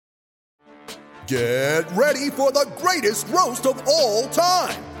Get ready for the greatest roast of all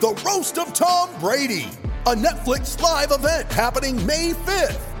time, the Roast of Tom Brady, a Netflix live event happening May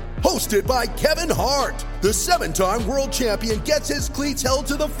 5th. Hosted by Kevin Hart, the 7-time world champion gets his cleats held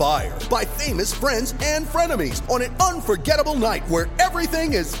to the fire by famous friends and frenemies on an unforgettable night where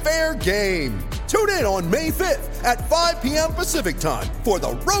everything is fair game. Tune in on May 5th at 5 p.m. Pacific time for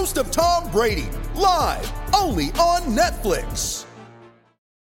the Roast of Tom Brady, live only on Netflix.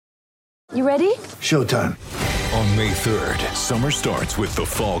 You ready? Showtime. On May 3rd, summer starts with The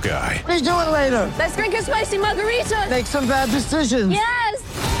Fall Guy. Let's do it later. Let's drink a spicy margarita. Make some bad decisions. Yes!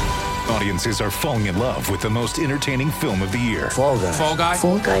 Audiences are falling in love with the most entertaining film of the year. Fall Guy. Fall Guy?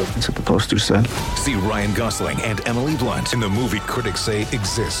 Fall guy. That's what the poster said. See Ryan Gosling and Emily Blunt in the movie critics say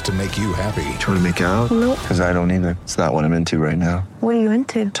exists to make you happy. Trying to make it out? Nope. Because I don't either. It's not what I'm into right now. What are you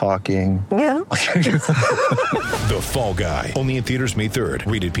into? Talking. Yeah. The Fall Guy. Only in theaters May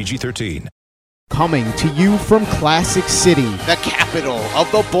 3rd. Rated PG-13. Coming to you from Classic City, the capital of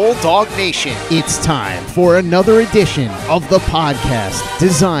the Bulldog Nation. It's time for another edition of the podcast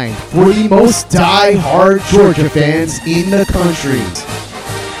designed for the most die-hard Georgia fans in the country.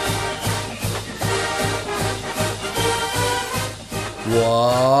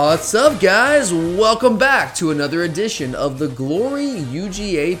 What's up, guys? Welcome back to another edition of the Glory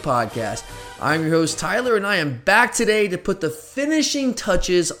UGA podcast. I'm your host, Tyler, and I am back today to put the finishing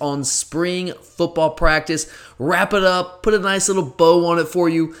touches on spring football practice, wrap it up, put a nice little bow on it for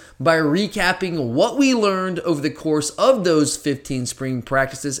you by recapping what we learned over the course of those 15 spring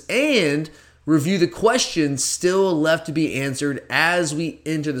practices and review the questions still left to be answered as we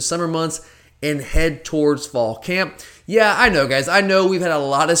enter the summer months and head towards fall camp. Yeah, I know, guys. I know we've had a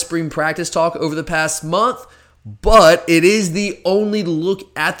lot of spring practice talk over the past month, but it is the only look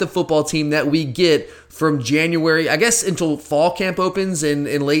at the football team that we get from January, I guess, until fall camp opens in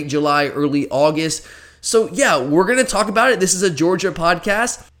late July, early August. So yeah, we're going to talk about it. This is a Georgia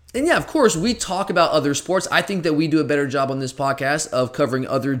podcast. And yeah, of course, we talk about other sports. I think that we do a better job on this podcast of covering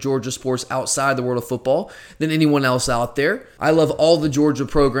other Georgia sports outside the world of football than anyone else out there. I love all the Georgia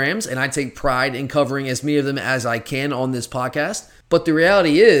programs, and I take pride in covering as many of them as I can on this podcast. But the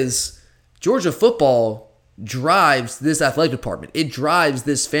reality is, Georgia football drives this athletic department. It drives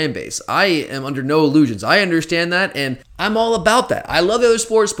this fan base. I am under no illusions. I understand that, and I'm all about that. I love the other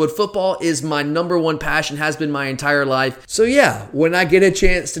sports, but football is my number one passion, has been my entire life. So yeah, when I get a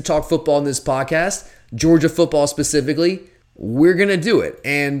chance to talk football in this podcast, Georgia football specifically, we're going to do it.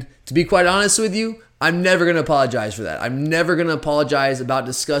 And to be quite honest with you, I'm never going to apologize for that. I'm never going to apologize about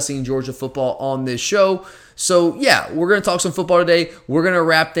discussing Georgia football on this show. So yeah, we're going to talk some football today. We're going to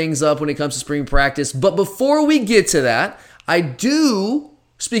wrap things up when it comes to spring practice. But before we get to that, I do,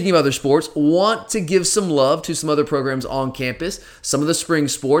 speaking of other sports, want to give some love to some other programs on campus, some of the spring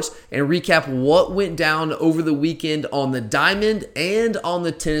sports, and recap what went down over the weekend on the diamond and on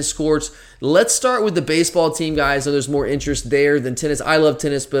the tennis courts. Let's start with the baseball team, guys. So there's more interest there than tennis. I love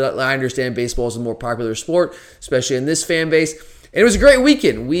tennis, but I understand baseball is a more popular sport, especially in this fan base. And it was a great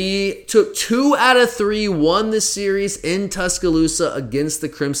weekend. We took 2 out of 3, won the series in Tuscaloosa against the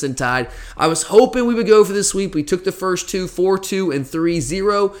Crimson Tide. I was hoping we would go for the sweep. We took the first 2, 4-2 and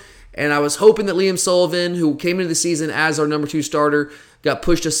 3-0. And I was hoping that Liam Sullivan, who came into the season as our number 2 starter, got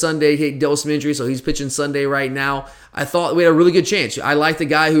pushed to Sunday. He dealt with some injury, so he's pitching Sunday right now. I thought we had a really good chance. I like the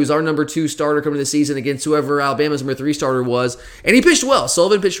guy who's our number 2 starter coming into the season against whoever Alabama's number 3 starter was. And he pitched well.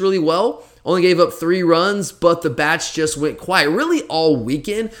 Sullivan pitched really well. Only gave up 3 runs, but the bats just went quiet. Really all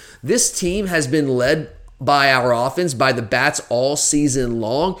weekend, this team has been led by our offense, by the bats all season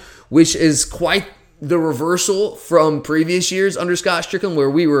long, which is quite the reversal from previous years under Scott Strickland,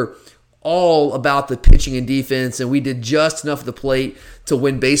 where we were all about the pitching and defense, and we did just enough of the plate to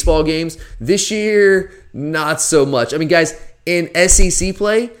win baseball games. This year, not so much. I mean, guys, in SEC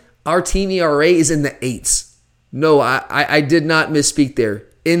play, our team ERA is in the 8s. No, I did not misspeak there.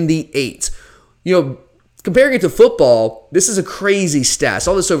 In the 8s. You know, comparing it to football, this is a crazy stat. I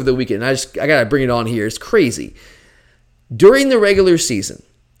saw this over the weekend. I got to bring it on here. It's crazy. During the regular season,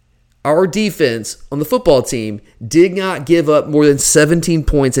 our defense on the football team did not give up more than 17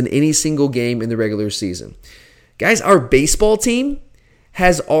 points in any single game in the regular season. Guys, our baseball team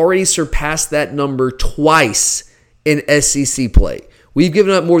has already surpassed that number twice in SEC play. We've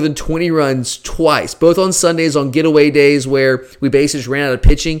given up more than 20 runs twice, both on Sundays, on getaway days where we basically just ran out of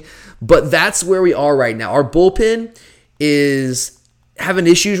pitching. But that's where we are right now. Our bullpen is having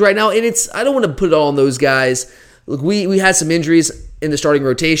issues right now, and I don't want to put it all on those guys. Look, we had some injuries in the starting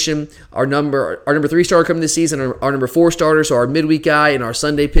rotation. Our number 3 starter coming this season, our number 4 starter, so our midweek guy and our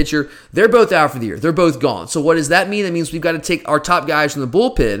Sunday pitcher, they're both out for the year. They're both gone. So what does that mean? That means we've got to take our top guys from the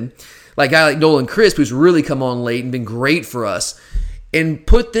bullpen like a guy like Nolan Crisp, who's really come on late and been great for us, and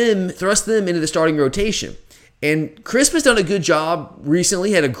thrust them into the starting rotation. And Crisp has done a good job recently.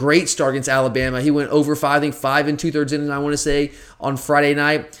 He had a great start against Alabama. He went over 5 2/3 innings, I want to say, on Friday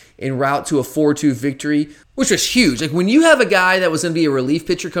night en route to a 4-2 victory, which was huge. Like, when you have a guy that was going to be a relief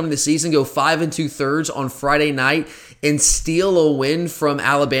pitcher coming this season go 5 2/3 on Friday night and steal a win from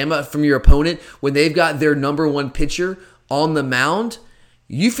Alabama, from your opponent, when they've got their number one pitcher on the mound,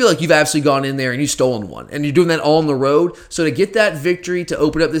 you feel like you've absolutely gone in there and you've stolen one. And you're doing that all on the road. So to get that victory to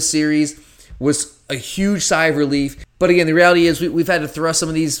open up this series was a huge sigh of relief. But again, the reality is we've had to thrust some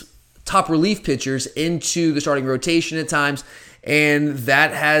of these top relief pitchers into the starting rotation at times, and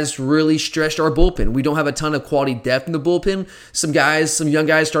that has really stretched our bullpen. We don't have a ton of quality depth in the bullpen. Some young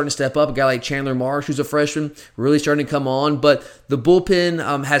guys starting to step up. A guy like Chandler Marsh, who's a freshman, really starting to come on. But the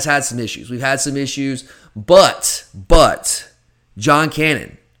bullpen has had some issues. We've had some issues. But John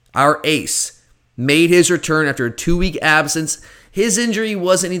Cannon, our ace, made his return after a 2-week absence. His injury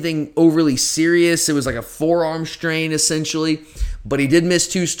wasn't anything overly serious. It was like a forearm strain, essentially. But he did miss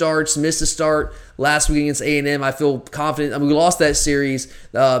 2 starts, missed a start last week against A&M. I feel confident. I mean, we lost that series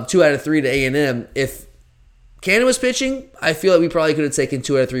 2 out of 3 to A&M. If Cannon was pitching, I feel like we probably could have taken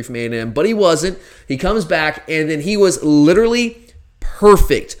 2 out of 3 from A&M. But he wasn't. He comes back, and then he was literally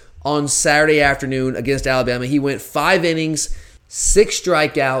perfect on Saturday afternoon against Alabama. He went 5 innings, 6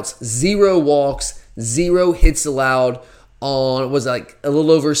 strikeouts, 0 walks, 0 hits allowed on, was like a little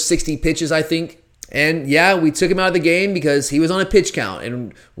over 60 pitches, I think. And yeah, we took him out of the game because he was on a pitch count.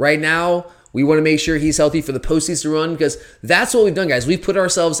 And right now, we want to make sure he's healthy for the postseason run, because that's what we've done, guys. We've put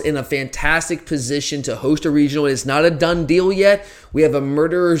ourselves in a fantastic position to host a regional. It's not a done deal yet. We have a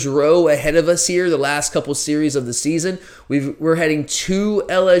murderer's row ahead of us here, the last couple series of the season. We're heading to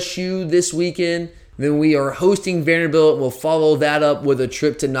LSU this weekend. Then we are hosting Vanderbilt. We'll follow that up with a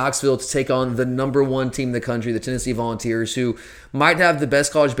trip to Knoxville to take on the number 1 team in the country, the Tennessee Volunteers, who might have the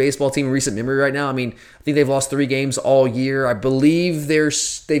best college baseball team in recent memory right now. I mean, I think they've lost 3 games all year. I believe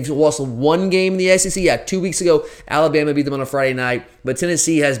they've lost 1 game in the SEC. Yeah, 2 weeks ago, Alabama beat them on a Friday night. But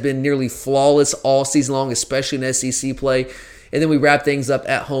Tennessee has been nearly flawless all season long, especially in SEC play. And then we wrap things up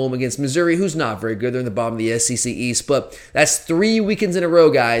at home against Missouri, who's not very good. They're in the bottom of the SEC East. But that's 3 weekends in a row,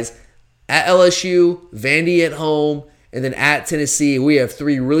 guys. At LSU, Vandy at home, and then at Tennessee. We have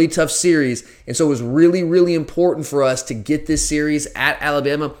 3 really tough series, and so it was really, really important for us to get this series at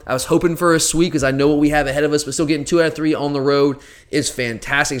Alabama. I was hoping for a sweep because I know what we have ahead of us, but still getting 2 out of 3 on the road is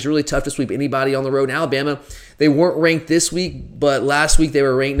fantastic. It's really tough to sweep anybody on the road. In Alabama, they weren't ranked this week, but last week they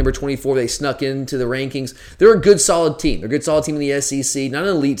were ranked number 24. They snuck into the rankings. They're a good, solid team. They're a good, solid team in the SEC. Not an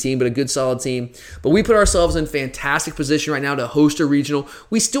elite team, but a good, solid team. But we put ourselves in fantastic position right now to host a regional.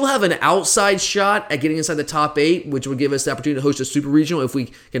 We still have an outside shot at getting inside the top 8, which would give us the opportunity to host a super regional if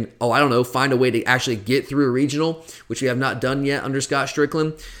we can, find a way to actually get through a regional, which we have not done yet under Scott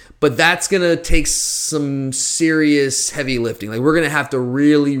Strickland. But that's going to take some serious heavy lifting. Like, we're going to have to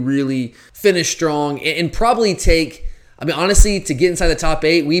really, really finish strong and probably take, honestly, to get inside the top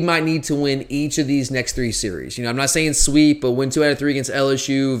 8, we might need to win each of these next 3 series. I'm not saying sweep, but win 2 out of 3 against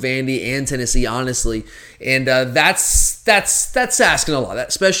LSU, Vandy, and Tennessee, honestly. And that's asking a lot,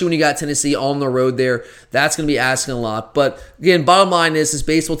 especially when you got Tennessee on the road there. That's going to be asking a lot. But again, bottom line is this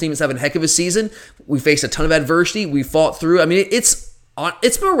baseball team is having a heck of a season. We faced a ton of adversity. We fought through.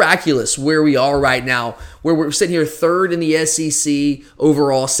 It's miraculous where we are right now, where we're sitting here 3rd in the SEC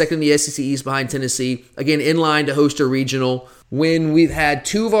overall, 2nd in the SEC East behind Tennessee. Again, in line to host a regional when we've had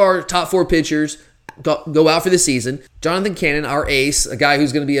 2 of our top 4 pitchers go out for the season. Jonathan Cannon, our ace, a guy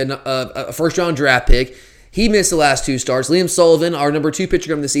who's going to be a first-round draft pick, he missed the last 2 starts. Liam Sullivan, our number 2 pitcher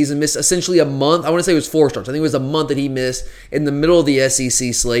coming this season, missed essentially a month. I want to say it was 4 starts. I think it was a month that he missed in the middle of the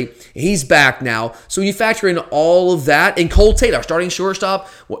SEC slate. He's back now. So when you factor in all of that, and Cole Tate, our starting shortstop,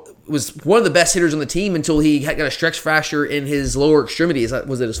 was one of the best hitters on the team until he got a stretch fracture in his lower extremity.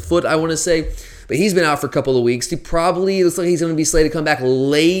 Was it his foot, I want to say? But he's been out for a couple of weeks. He probably looks like he's going to be slated to come back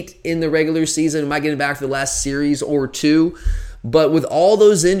late in the regular season. Might get him back for the last series or 2. But with all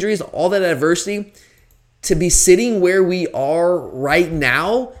those injuries, all that adversity, to be sitting where we are right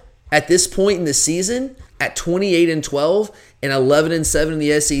now at this point in the season at 28-12 and 11-7 in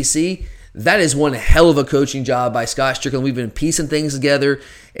the SEC, that is one hell of a coaching job by Scott Strickland. We've been piecing things together,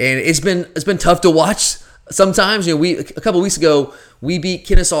 and it's been tough to watch sometimes. A couple weeks ago we beat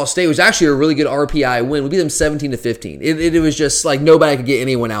Kennesaw State. It was actually a really good RPI win. We beat them 17-15. It was just like nobody could get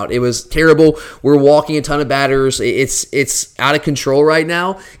anyone out. It was terrible. We're walking a ton of batters. It's out of control right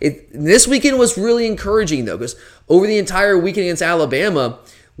now. This weekend was really encouraging though, because over the entire weekend against Alabama,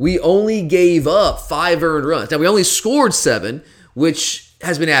 we only gave up 5 earned runs. Now we only scored 7, which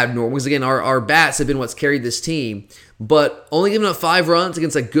has been abnormal because, again, our bats have been what's carried this team. But only giving up 5 runs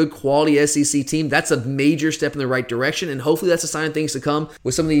against a good quality SEC team, that's a major step in the right direction. And hopefully that's a sign of things to come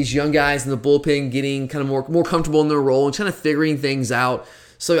with some of these young guys in the bullpen getting kind of more comfortable in their role and kind of figuring things out.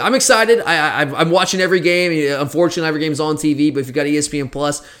 So I'm excited. I'm watching every game. Unfortunately, every game's on TV, but if you've got ESPN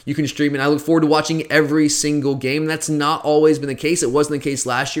Plus, you can stream it. I look forward to watching every single game. That's not always been the case. It wasn't the case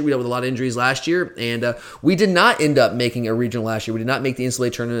last year. We dealt with a lot of injuries last year, and we did not end up making a regional last year. We did not make the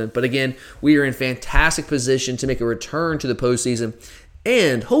NCAA tournament, but again, we are in fantastic position to make a return to the postseason,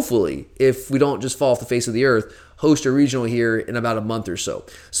 and hopefully, if we don't just fall off the face of the earth, host a regional here in about a month or so.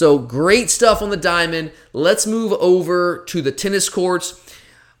 So great stuff on the diamond. Let's move over to the tennis courts.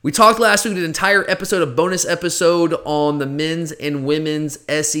 We talked last week, did an entire episode, a bonus episode on the men's and women's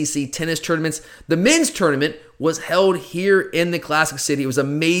SEC tennis tournaments. The men's tournament was held here in the Classic City. It was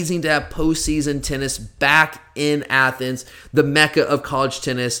amazing to have postseason tennis back in Athens, the mecca of college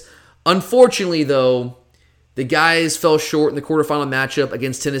tennis. Unfortunately, though, the guys fell short in the quarterfinal matchup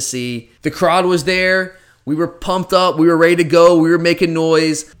against Tennessee. The crowd was there. We were pumped up. We were ready to go. We were making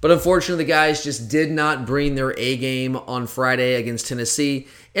noise. But unfortunately, the guys just did not bring their A game on Friday against Tennessee.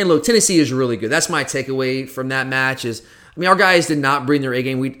 And look, Tennessee is really good. That's my takeaway from that match is, our guys did not bring their A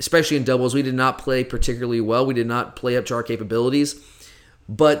game. Especially in doubles, we did not play particularly well. We did not play up to our capabilities.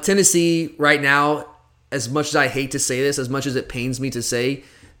 But Tennessee right now, as much as I hate to say this, as much as it pains me to say,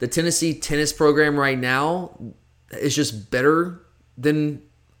 the Tennessee tennis program right now is just better than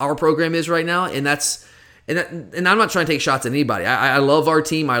our program is right now. And I'm not trying to take shots at anybody. I love our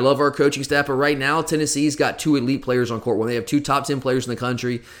team. I love our coaching staff. But right now, Tennessee's got 2 elite players on court. When they have 2 top 10 players in the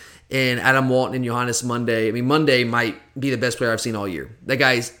country, and Adam Walton and Johannes Monday. Monday might be the best player I've seen all year. That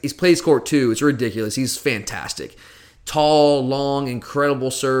guy, he's plays court too. It's ridiculous. He's fantastic. Tall, long, incredible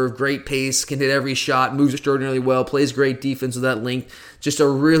serve, great pace, can hit every shot, moves extraordinarily well, plays great defense with that length. Just a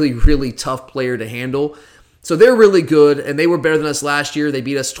really, really tough player to handle. So they're really good, and they were better than us last year. They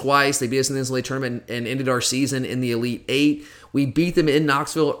beat us twice. They beat us in the NCAA tournament and ended our season in the Elite 8. We beat them in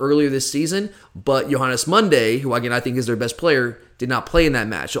Knoxville earlier this season, but Johannes Monday, who again I think is their best player, did not play in that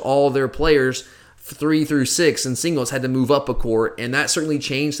match. So all their players, 3 through 6 in singles, had to move up a court, and that certainly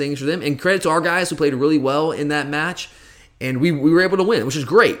changed things for them. And credit to our guys who played really well in that match, and we were able to win, which is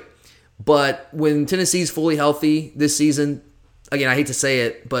great. But when Tennessee's fully healthy this season, again, I hate to say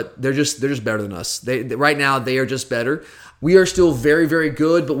it, but they're just better than us. Right now, they are just better. We are still very, very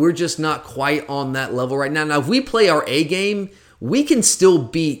good, but we're just not quite on that level right now. Now, if we play our A game, we can still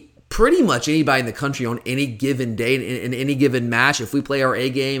beat pretty much anybody in the country on any given day in any given match. If we play our A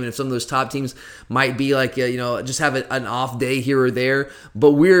game, and if some of those top teams might be like, just have an off day here or there,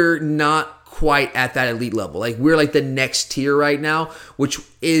 but we're not quite at that elite level. Like, we're like the next tier right now, which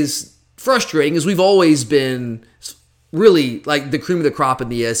is frustrating because we've always been really like the cream of the crop in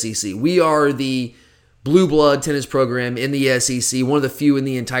the SEC. We are the blue blood tennis program in the SEC, one of the few in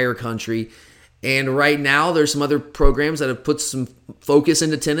the entire country. And right now, there's some other programs that have put some focus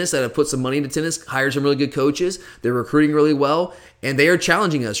into tennis, that have put some money into tennis, hired some really good coaches. They're recruiting really well, and they are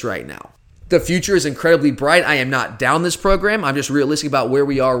challenging us right now. The future is incredibly bright. I am not down this program. I'm just realistic about where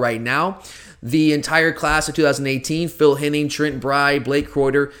we are right now. The entire class of 2018, Phil Henning, Trent Bry, Blake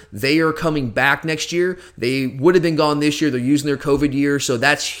Kreuter, they are coming back next year. They would have been gone this year. They're using their COVID year, so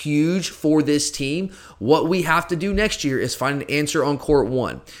that's huge for this team. What we have to do next year is find an answer on court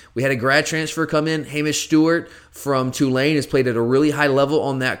 1. We had a grad transfer come in. Hamish Stewart from Tulane has played at a really high level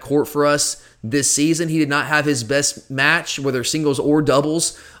on that court for us this season. He did not have his best match, whether singles or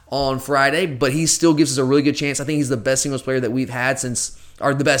doubles, on Friday, but he still gives us a really good chance. I think he's the best singles player that we've had since,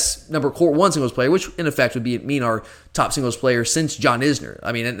 or the best court 1 singles player, which in effect would mean our top singles player since John Isner.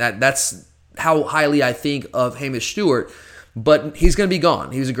 I mean, that's how highly I think of Hamish Stewart, but he's going to be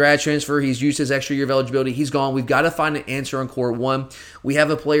gone. He was a grad transfer. He's used his extra year of eligibility. He's gone. We've got to find an answer on court 1. We have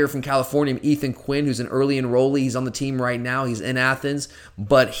a player from California, Ethan Quinn, who's an early enrollee. He's on the team right now. He's in Athens,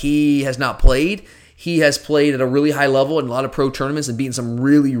 but he has not played. He has played at a really high level in a lot of pro tournaments and beaten some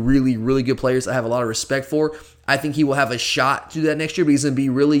really, really, really good players I have a lot of respect for. I think he will have a shot to do that next year, but he's going to be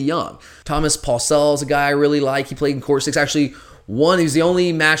really young. Thomas Pausell is a guy I really like. He played in court 6. Actually, he was the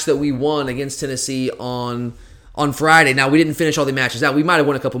only match that we won against Tennessee on Friday. Now, we didn't finish all the matches out. We might have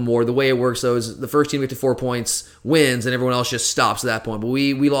won a couple more. The way it works, though, is the first team to get to 4 points wins, and everyone else just stops at that point. But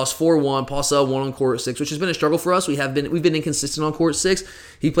we lost 4-1. Pausell won on court 6, which has been a struggle for us. We've been inconsistent on court 6.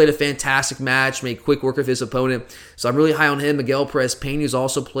 He played a fantastic match, made quick work of his opponent. So I'm really high on him. Miguel Perez-Payne, who's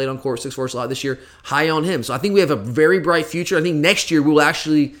also played on court 6 for us a lot this year, high on him. So I think we have a very bright future. I think next year we'll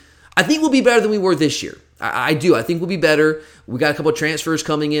be better than we were this year. I do. I think we'll be better. We got a couple of transfers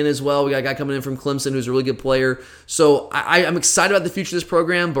coming in as well. We got a guy coming in from Clemson who's a really good player. So I'm excited about the future of this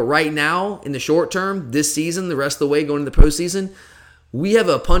program. But right now, in the short term, this season, the rest of the way going into the postseason, we have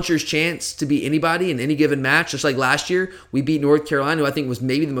a puncher's chance to beat anybody in any given match. Just like last year, we beat North Carolina, who I think was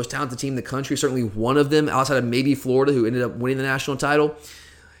maybe the most talented team in the country, certainly one of them, outside of maybe Florida, who ended up winning the national title.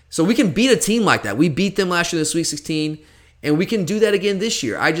 So we can beat a team like that. We beat them last year in the Sweet 16, and we can do that again this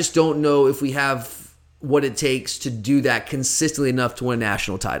year. I just don't know if we have what it takes to do that consistently enough to win a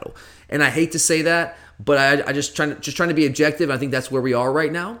national title. And I hate to say that, but I just trying to be objective. And I think that's where we are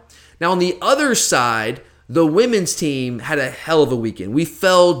right now. Now on the other side, the women's team had a hell of a weekend. We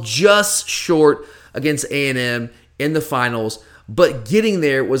fell just short against A&M in the finals, but getting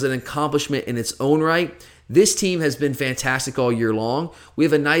there was an accomplishment in its own right. This team has been fantastic all year long. We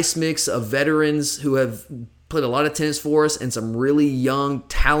have a nice mix of veterans who have played a lot of tennis for us and some really young,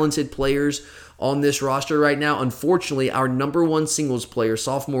 talented players on this roster right now. Unfortunately, our number one singles player,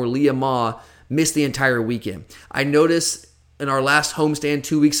 sophomore Leah Ma, missed the entire weekend. I noticed in our last homestand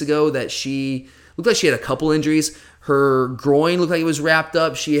 2 weeks ago that she looked like she had a couple injuries. Her groin looked like it was wrapped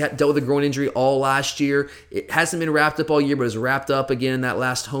up. She had dealt with a groin injury all last year. It hasn't been wrapped up all year, but it was wrapped up again in that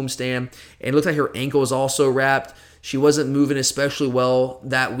last homestand. And it looked like her ankle was also wrapped. She wasn't moving especially well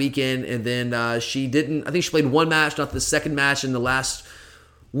that weekend. And then she didn't, I think she played one match, not the second match in the last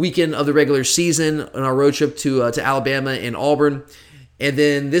weekend of the regular season on our road trip to Alabama and Auburn. And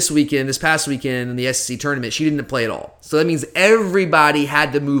then this past weekend in the SEC tournament, she didn't play at all. So that means everybody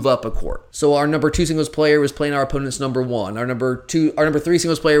had to move up a court. So our number 2 singles player was playing our opponent's number 1. Our number 3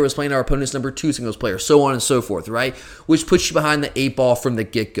 singles player was playing our opponent's number 2 singles player, so on and so forth, right? Which puts you behind the 8 ball from the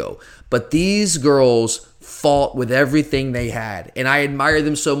get-go. But these girls fought with everything they had. And I admire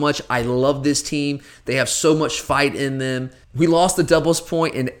them so much. I love this team. They have so much fight in them. We lost the doubles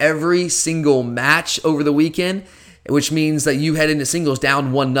point in every single match over the weekend, which means that you head into singles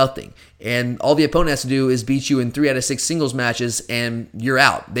down 1-0. And all the opponent has to do is beat you in 3 out of 6 singles matches, and you're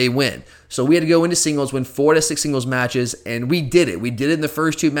out. They win. So we had to go into singles, win 4 out of 6 singles matches, and we did it. We did it in the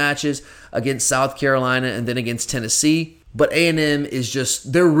first 2 matches against South Carolina and then against Tennessee. But A&M is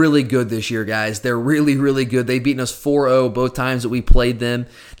just, they're really good this year, guys. They're really, really good. They've beaten us 4-0 both times that we played them.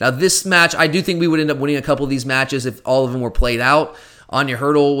 Now, this match, I do think we would end up winning a couple of these matches if all of them were played out. Anya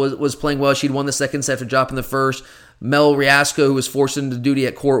Hurdle was playing well. She'd won the second set after dropping the first. Mel Riasco, who was forced into duty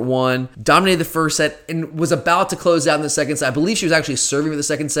at court 1, dominated the first set and was about to close out in the second set. I believe she was actually serving for the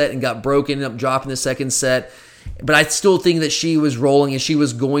second set and got broken, ended up dropping the second set. But I still think that she was rolling and she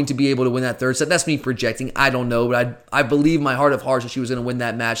was going to be able to win that third set. That's me projecting. I don't know, but I believe in my heart of hearts that she was going to win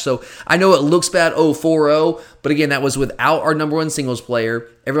that match. So I know it looks bad, 4-0, but again, that was without our number 1 singles player.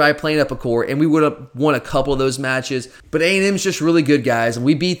 Everybody playing up a court, and we would have won a couple of those matches. But A&M's just really good, guys, and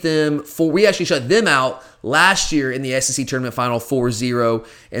we beat them. We actually shut them out last year in the SEC tournament final 4-0,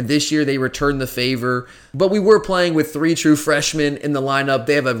 and this year they returned the favor. But we were playing with 3 true freshmen in the lineup.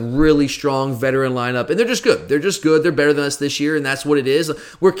 They have a really strong veteran lineup, and they're just good. They're just good. They're better than us this year, and that's what it is.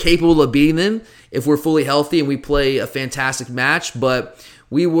 We're capable of beating them if we're fully healthy and we play a fantastic match, but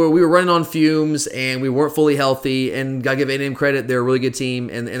we were running on fumes and we weren't fully healthy, and gotta give A&M credit. They're a really good team,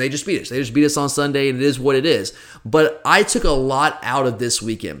 and they just beat us. They just beat us on Sunday, and it is what it is. But I took a lot out of this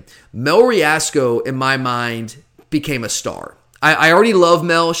weekend. Mel Riasco, in my mind, became a star. I already love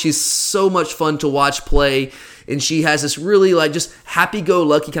Mel. She's so much fun to watch play, and she has this really just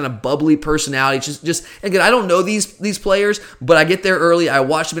happy-go-lucky kind of bubbly personality. Just again, I don't know these players, but I get there early. I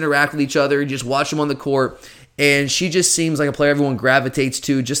watch them interact with each other and just watch them on the court. And she just seems like a player everyone gravitates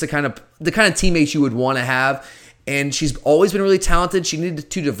to, just the kind of teammates you would want to have. And she's always been really talented. She needed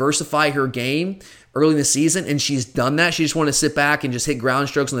to diversify her game early in the season, and she's done that. She just wanted to sit back and just hit ground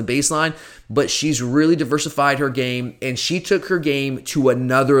strokes on the baseline. But she's really diversified her game, and she took her game to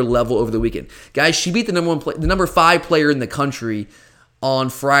another level over the weekend. Guys, she beat the number 5 player in the country on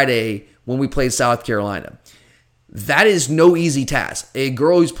Friday when we played South Carolina. That is no easy task. A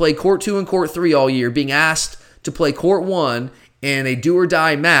girl who's played court 2 and court 3 all year being asked to play court 1 in a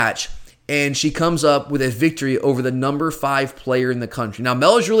do-or-die match, and she comes up with a victory over the number 5 player in the country. Now,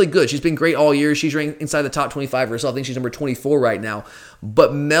 Mel is really good. She's been great all year. She's ranked inside the top 25 herself. I think she's number 24 right now.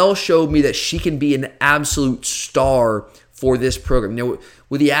 But Mel showed me that she can be an absolute star for this program. You know,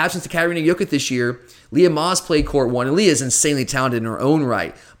 with the absence of Katarina Jokic this year, Leah Ma's played court 1, and Leah is insanely talented in her own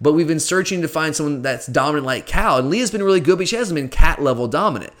right. But we've been searching to find someone that's dominant like Cal, and Leah's been really good, but she hasn't been Cat-level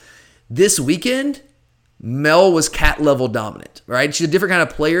dominant. This weekend, Mel was Cat-level dominant, right? She's a different kind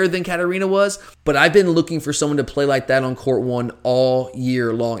of player than Katarina was, but I've been looking for someone to play like that on court 1 all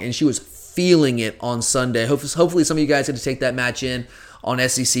year long, and she was feeling it on Sunday. Hopefully some of you guys get to take that match in on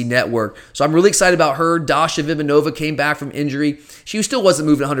SEC Network. So I'm really excited about her. Dasha Vivanova came back from injury. She still wasn't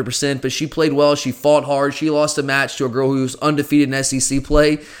moving 100%, but she played well. She fought hard. She lost a match to a girl who was undefeated in SEC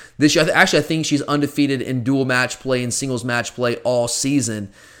play this year. Actually, I think she's undefeated in dual match play and singles match play all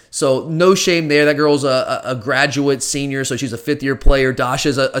season. So no shame there. That girl's a graduate senior, so she's a fifth-year player.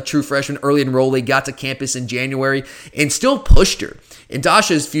 Dasha's a true freshman, early enrollee, got to campus in January and still pushed her. And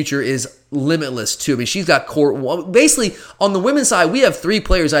Dasha's future is limitless, too. I mean, she's got court one. Basically, on the women's side, we have 3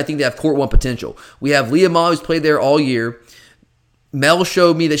 players I think that have court one potential. We have Leah Ma, who's played there all year. Mel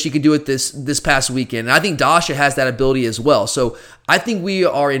showed me that she could do it this past weekend. And I think Dasha has that ability as well. So I think we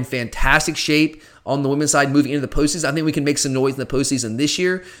are in fantastic shape on the women's side moving into the postseason. I think we can make some noise in the postseason this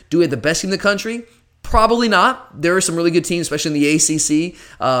year. Do we have the best team in the country? Probably not. There are some really good teams, especially in the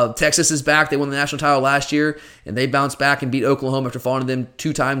ACC. Texas is back. They won the national title last year, and they bounced back and beat Oklahoma after falling to them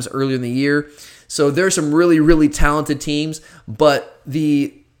 2 times earlier in the year. So there are some really, really talented teams. But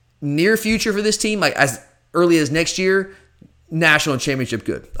the near future for this team, like as early as next year, national championship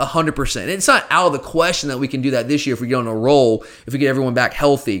good, 100%. And it's not out of the question that we can do that this year if we get on a roll, if we get everyone back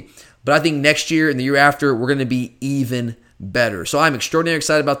healthy. But I think next year and the year after, we're going to be even better. So I'm extraordinarily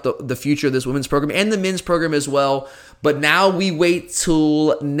excited about the future of this women's program and the men's program as well. But now we wait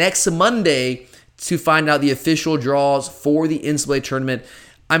till next Monday to find out the official draws for the NCAA tournament.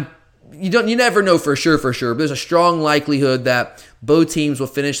 You never know for sure, but there's a strong likelihood that both teams will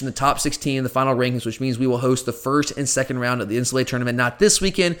finish in the top 16 in the final rankings, which means we will host the first and second round of the NCAA tournament, not this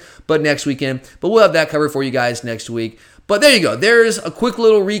weekend, but next weekend. But we'll have that covered for you guys next week. But there you go. There's a quick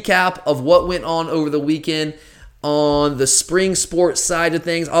little recap of what went on over the weekend on the spring sports side of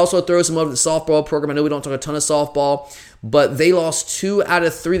things. Also throw some love to the softball program. I know we don't talk a ton of softball, but they lost 2 out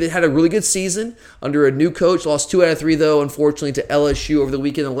of 3. They had a really good season under a new coach. Lost 2 out of 3, though, unfortunately, to LSU over the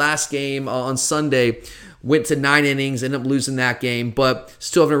weekend. The last game on Sunday went to 9 innings, ended up losing that game, but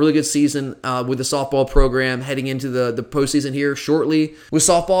still having a really good season with the softball program heading into the postseason here shortly with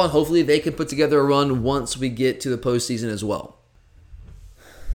softball, and hopefully they can put together a run once we get to the postseason as well.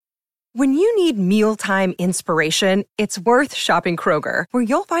 When you need mealtime inspiration, it's worth shopping Kroger, where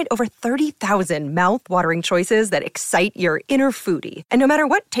you'll find over 30,000 mouth-watering choices that excite your inner foodie. And no matter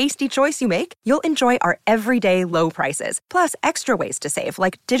what tasty choice you make, you'll enjoy our everyday low prices, plus extra ways to save,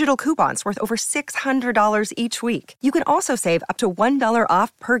 like digital coupons worth over $600 each week. You can also save up to $1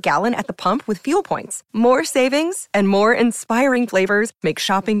 off per gallon at the pump with fuel points. More savings and more inspiring flavors make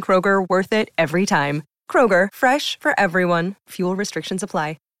shopping Kroger worth it every time. Kroger, fresh for everyone. Fuel restrictions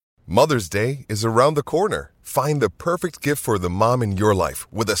apply. Mother's Day is around the corner. Find the perfect gift for the mom in your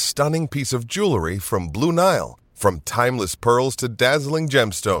life with a stunning piece of jewelry from Blue Nile. From timeless pearls to dazzling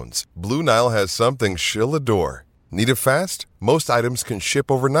gemstones, Blue Nile has something she'll adore. Need it fast? Most items can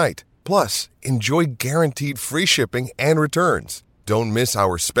ship overnight. Plus, enjoy guaranteed free shipping and returns. Don't miss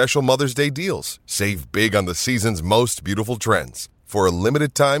our special Mother's Day deals. Save big on the season's most beautiful trends. For a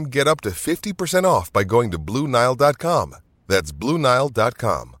limited time, get up to 50% off by going to BlueNile.com. That's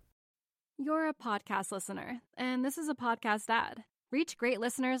BlueNile.com. You're a podcast listener, and this is a podcast ad. Reach great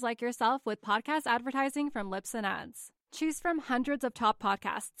listeners like yourself with podcast advertising from Libsyn Ads. Choose from hundreds of top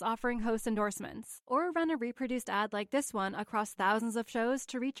podcasts offering host endorsements, or run a reproduced ad like this one across thousands of shows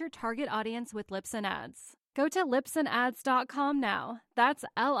to reach your target audience with Libsyn Ads. Go to libsynads.com now. That's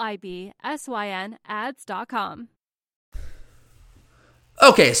LIBSYN ads.com.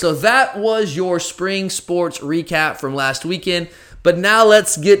 Okay, so that was your spring sports recap from last weekend. But now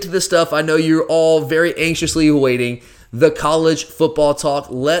let's get to the stuff I know you're all very anxiously awaiting, the college football talk.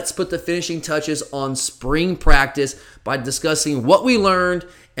 Let's put the finishing touches on spring practice by discussing what we learned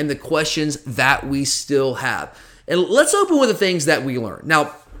and the questions that we still have. And let's open with the things that we learned.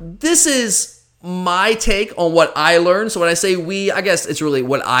 Now, this is my take on what I learned. So when I say we, I guess it's really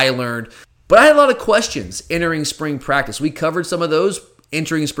what I learned. But I had a lot of questions entering spring practice. We covered some of those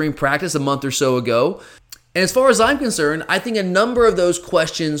entering spring practice a month or so ago. And as far as I'm concerned, I think a number of those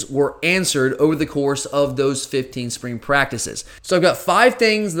questions were answered over the course of those 15 spring practices. So I've got 5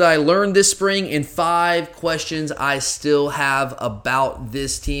 things that I learned this spring and 5 questions I still have about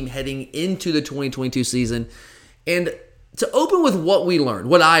this team heading into the 2022 season. And to open with what we learned,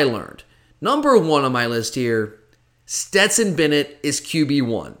 what I learned, number 1 on my list here, Stetson Bennett is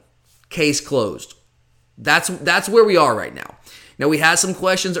QB1. Case closed. That's where we are right now. Now, we had some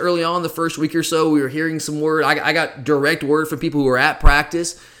questions early on the first week or so. We were hearing some word. I got direct word from people who were at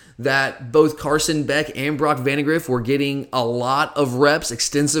practice that both Carson Beck and Brock Vandagriff were getting a lot of reps,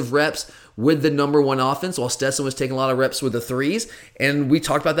 extensive reps with the number one offense while Stetson was taking a lot of reps with the threes. And we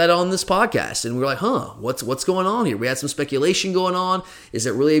talked about that on this podcast. And we were like, what's going on here? We had some speculation going on. Is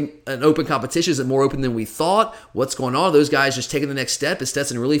it really an open competition? Is it more open than we thought? What's going on? Are those guys just taking the next step? Is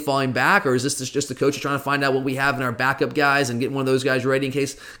Stetson really falling back? Or is this just the coach trying to find out what we have in our backup guys and getting one of those guys ready in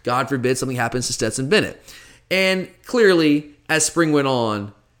case, God forbid, something happens to Stetson Bennett? And clearly, as spring went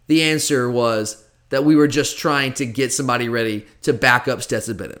on, the answer was that we were just trying to get somebody ready to back up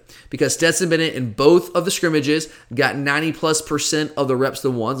Stetson Bennett. Because Stetson Bennett in both of the scrimmages got 90+% of the reps to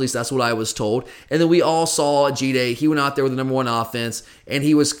ones, at least that's what I was told. And then we all saw G-Day, he went out there with the number one offense, and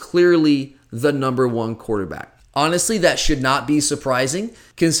he was clearly the number one quarterback. Honestly, that should not be surprising,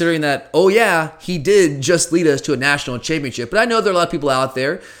 considering that, he did just lead us to a national championship. But I know there are a lot of people out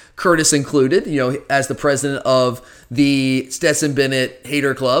there, Curtis included, as the president of the Stetson Bennett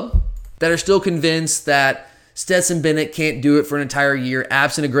Hater Club, that are still convinced that Stetson Bennett can't do it for an entire year,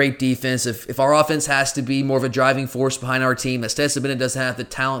 absent a great defense. If our offense has to be more of a driving force behind our team, that Stetson Bennett doesn't have the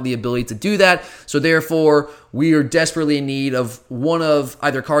talent, the ability to do that. So therefore, we are desperately in need of one of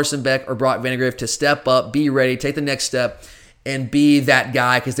either Carson Beck or Brock Vandagriff to step up, be ready, take the next step, and be that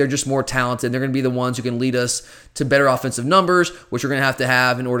guy, because they're just more talented. They're going to be the ones who can lead us to better offensive numbers, which we're going to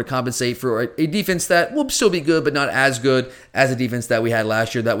have in order to compensate for a defense that will still be good, but not as good as the defense that we had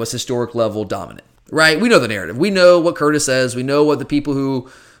last year that was historic level dominant. Right? We know the narrative. We know what Curtis says. We know what the people who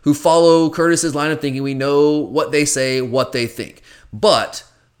follow Curtis's line of thinking, we know what they say, what they think. But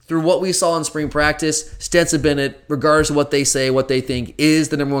through what we saw in spring practice, Stetson Bennett, regardless of what they say, what they think, is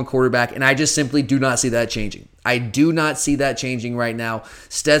the number one quarterback, and I just simply do not see that changing. I do not see that changing right now.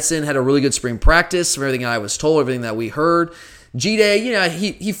 Stetson had a really good spring practice from everything I was told, everything that we heard. G-Day,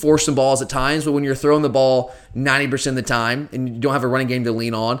 he forced some balls at times, but when you're throwing the ball 90% of the time and you don't have a running game to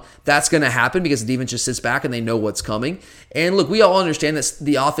lean on, that's going to happen because the defense just sits back and they know what's coming. And look, we all understand that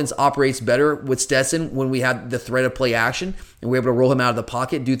the offense operates better with Stetson when we have the threat of play action and we're able to roll him out of the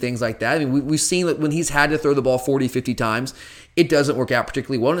pocket, do things like that. I mean, we've seen that when he's had to throw the ball 40, 50 times, it doesn't work out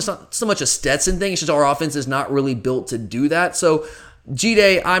particularly well. And it's not so much a Stetson thing, it's just our offense is not really built to do that. So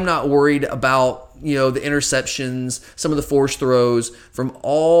G-Day, I'm not worried about the interceptions, some of the forced throws from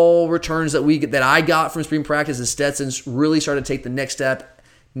all returns that I got from spring practice. As Stetson's really started to take the next step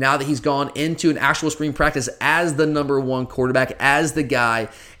now that he's gone into an actual spring practice as the number one quarterback, as the guy.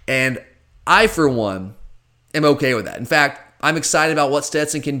 And I, for one, am okay with that. In fact, I'm excited about what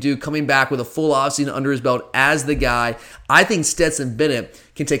Stetson can do coming back with a full offseason under his belt as the guy. I think Stetson Bennett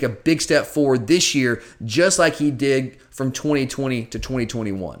can take a big step forward this year, just like he did from 2020 to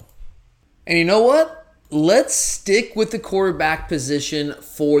 2021. And you know what? Let's stick with the quarterback position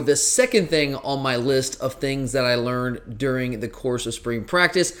for the second thing on my list of things that I learned during the course of spring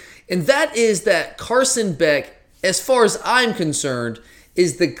practice. And that is that Carson Beck, as far as I'm concerned,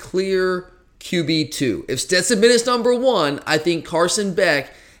 is the clear QB2. If Stetson Bennett's number one, I think Carson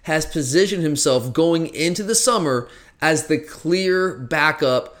Beck has positioned himself going into the summer as the clear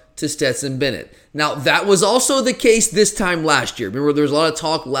backup to Stetson Bennett. Now, that was also the case this time last year. Remember, there was a lot of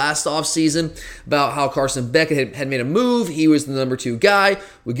talk last offseason about how Carson Beck had made a move. He was the number two guy.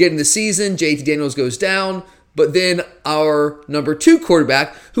 We get in the season, JT Daniels goes down, but then our number two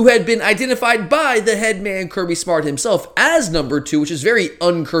quarterback, who had been identified by the head man Kirby Smart himself as number two, which is very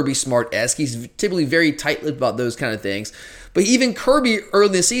un-Kirby Smart-esque. He's typically very tight-lipped about those kind of things. But even Kirby early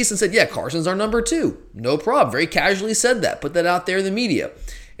in the season said, yeah, Carson's our number two. No problem. Very casually said that. Put that out there in the media.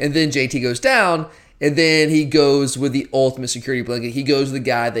 And then JT goes down, and then he goes with the ultimate security blanket. He goes with the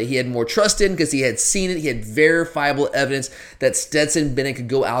guy that he had more trust in because he had seen it. He had verifiable evidence that Stetson Bennett could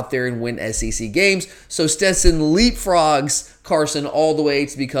go out there and win SEC games. So Stetson leapfrogs Carson all the way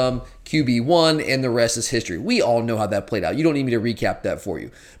to become QB1, and the rest is history. We all know how that played out. You don't need me to recap that for you.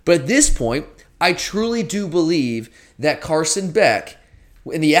 But at this point, I truly do believe that Carson Beck,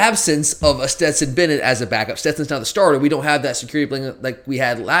 in the absence of a Stetson Bennett as a backup, Stetson's now the starter. We don't have that security blanket like we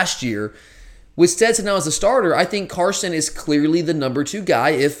had last year. With Stetson now as a starter, I think Carson is clearly the number two guy.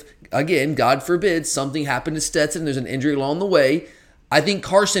 If, again, God forbid, something happened to Stetson, there's an injury along the way, I think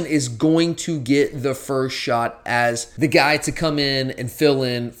Carson is going to get the first shot as the guy to come in and fill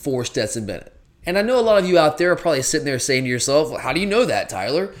in for Stetson Bennett. And I know a lot of you out there are probably sitting there saying to yourself, well, how do you know that,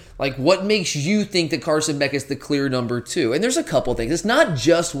 Tyler? Like, what makes you think that Carson Beck is the clear number two? And there's a couple things. It's not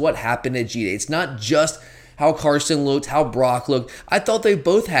just what happened at G-Day. It's not just how Carson looked, how Brock looked. I thought they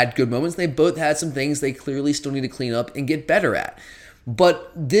both had good moments. They both had some things they clearly still need to clean up and get better at.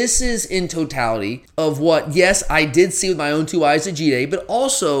 But this is in totality of what, yes, I did see with my own two eyes at G-Day, but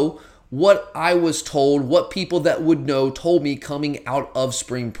also what I was told, what people that would know told me coming out of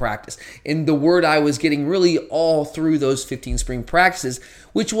spring practice. And the word I was getting really all through those 15 spring practices,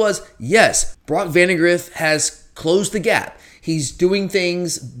 which was, yes, Brock Vandagriff has closed the gap. He's doing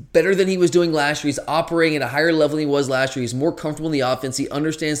things better than he was doing last year. He's operating at a higher level than he was last year. He's more comfortable in the offense. He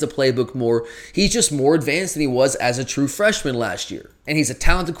understands the playbook more. He's just more advanced than he was as a true freshman last year. And he's a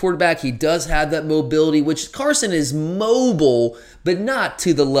talented quarterback. He does have that mobility, which Carson is mobile, but not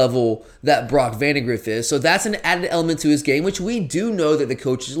to the level that Brock Vandagriff is. So that's an added element to his game, which we do know that the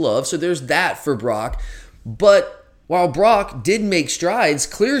coaches love. So there's that for Brock. But while Brock did make strides,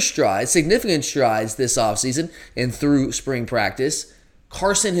 clear strides, significant strides this offseason and through spring practice,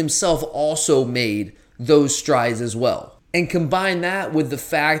 Carson himself also made those strides as well. And combine that with the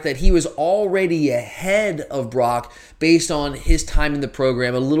fact that he was already ahead of Brock based on his time in the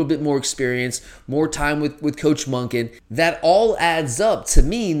program, a little bit more experience, more time with Coach Monken. That all adds up to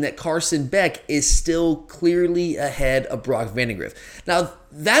mean that Carson Beck is still clearly ahead of Brock Vandagriff. Now,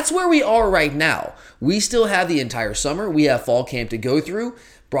 that's where we are right now. We still have the entire summer. We have fall camp to go through.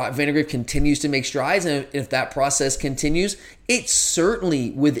 Brock Vandagriff continues to make strides, and if that process continues, it's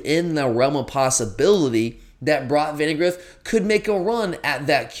certainly within the realm of possibility that Brock Vandagriff could make a run at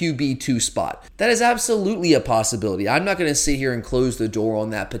that QB2 spot. That is absolutely a possibility. I'm not going to sit here and close the door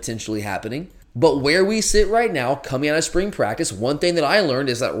on that potentially happening. But where we sit right now, coming out of spring practice, one thing that I learned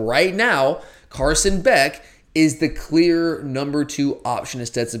is that right now, Carson Beck is the clear number 2 option to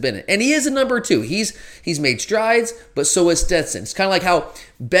Stetson Bennett. And he is a number 2. He's made strides, but so is Stetson. It's kind of like how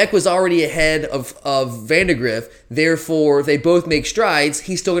Beck was already ahead of Vandagriff. Therefore, if they both make strides,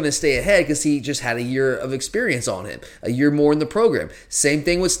 he's still going to stay ahead because he just had a year of experience on him, a year more in the program. Same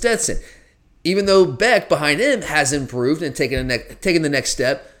thing with Stetson. Even though Beck behind him has improved and taken the next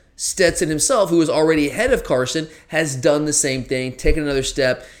step, Stetson himself, who was already ahead of Carson, has done the same thing, taken another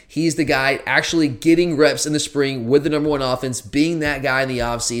step. He's the guy actually getting reps in the spring with the number 1 offense, being that guy in the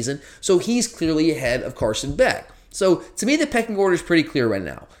offseason. So he's clearly ahead of Carson Beck. So to me, the pecking order is pretty clear right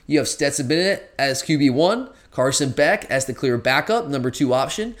now. You have Stetson Bennett as QB1, Carson Beck as the clear backup, number 2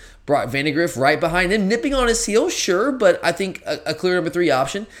 option, Brock Vandagriff right behind him, nipping on his heels, sure, but I think a clear number 3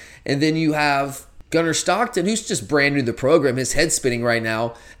 option. And then you have Gunnar Stockton, who's just brand new to the program, his head spinning right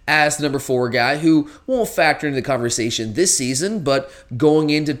now, as the number 4 guy who won't factor into the conversation this season, but going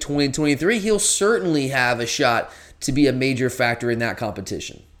into 2023, he'll certainly have a shot to be a major factor in that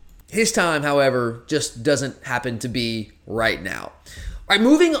competition. His time, however, just doesn't happen to be right now. All right,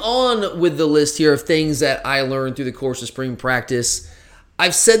 moving on with the list here of things that I learned through the course of spring practice.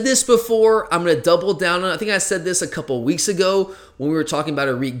 I've said this before. I'm going to double down on it. I think I said this a couple weeks ago when we were talking about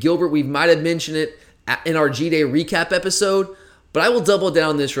Arik Gilbert. We might have mentioned it in our G-Day recap episode, but I will double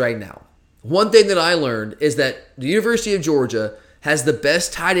down on this right now. One thing that I learned is that the University of Georgia has the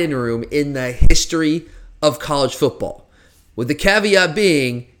best tight end room in the history of college football, with the caveat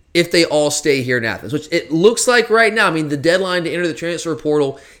being if they all stay here in Athens, which it looks like right now. I mean, the deadline to enter the transfer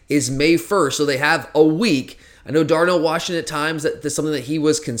portal is May 1st, so they have a week. I know Darnell Washington at times, that's something that he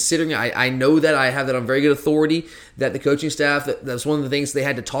was considering. I know that. I have that on very good authority, that the coaching staff, that's one of the things they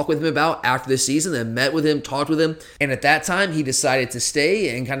had to talk with him about after the season. They met with him, talked with him, and at that time, he decided to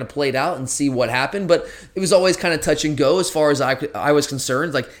stay and kind of play it out and see what happened. But it was always kind of touch and go as far as I was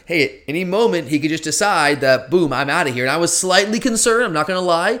concerned. Like, hey, at any moment, he could just decide that, boom, I'm out of here. And I was slightly concerned, I'm not going to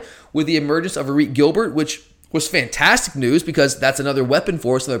lie, with the emergence of Arik Gilbert, which was fantastic news because that's another weapon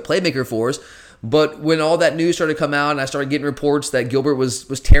for us, another playmaker for us. But when all that news started to come out and I started getting reports that Gilbert was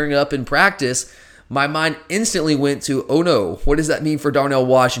tearing up in practice, my mind instantly went to, oh no, what does that mean for Darnell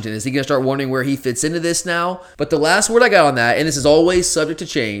Washington? Is he going to start wondering where he fits into this now? But the last word I got on that, and this is always subject to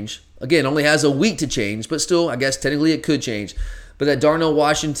change, again, only has a week to change, but still, I guess technically it could change, but that Darnell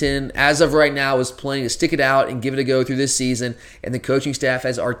Washington, as of right now, is planning to stick it out and give it a go through this season, and the coaching staff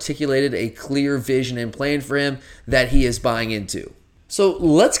has articulated a clear vision and plan for him that he is buying into. So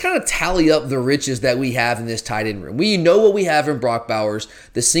let's kind of tally up the riches that we have in this tight end room. We know what we have in Brock Bowers,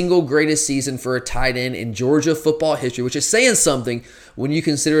 the single greatest season for a tight end in Georgia football history, which is saying something when you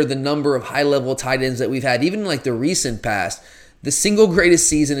consider the number of high-level tight ends that we've had, even like the recent past. The single greatest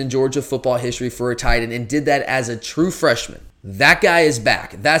season in Georgia football history for a tight end, and did that as a true freshman. That guy is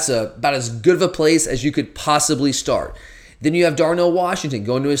back. That's about as good of a place as you could possibly start. Then you have Darnell Washington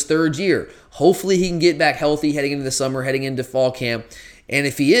going to his 3rd year. Hopefully he can get back healthy heading into the summer, heading into fall camp. And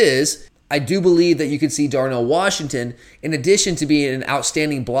if he is, I do believe that you could see Darnell Washington, in addition to being an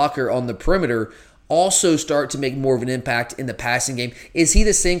outstanding blocker on the perimeter, also start to make more of an impact in the passing game. Is he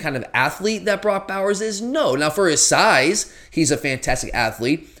the same kind of athlete that Brock Bowers is? No. Now for his size, he's a fantastic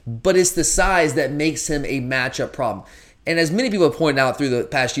athlete, but it's the size that makes him a matchup problem. and as many people have pointed out through the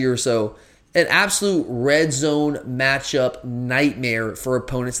past year or so, an absolute red zone matchup nightmare for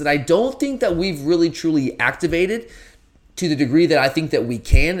opponents that I don't think that we've really truly activated to the degree that I think that we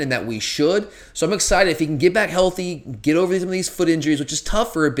can and that we should. So I'm excited if he can get back healthy, get over some of these foot injuries, which is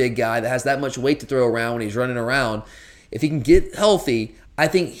tough for a big guy that has that much weight to throw around when he's running around. If he can get healthy, I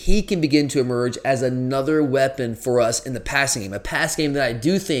think he can begin to emerge as another weapon for us in the passing game, a pass game that I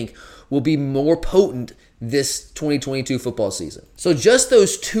do think will be more potent this 2022 football season. So just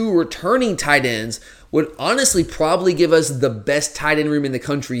those two returning tight ends would honestly probably give us the best tight end room in the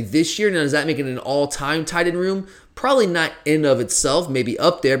country this year. Now, does that make it an all-time tight end room? Probably not in of itself, maybe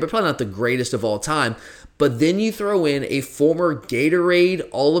up there, but probably not the greatest of all time. But then you throw in a former Gatorade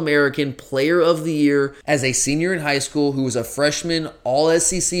All-American Player of the Year as a senior in high school who was a freshman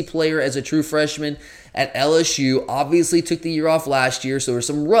All-SEC player as a true freshman at LSU, obviously took the year off last year, so there's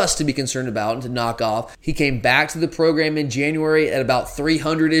some rust to be concerned about and to knock off. He came back to the program in January at about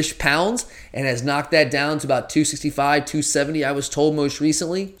 300-ish pounds and has knocked that down to about 265, 270, I was told most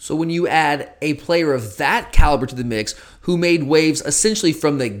recently. So when you add a player of that caliber to the mix, who made waves essentially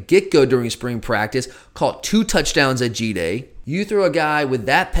from the get-go during spring practice, caught 2 touchdowns at G-Day, you throw a guy with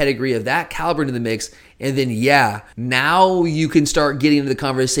that pedigree, of that caliber into the mix, and then, now you can start getting into the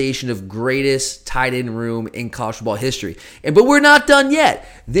conversation of greatest tight end room in college football history. But we're not done yet.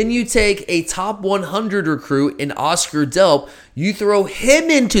 Then you take a top 100 recruit in Oscar Delp, you throw him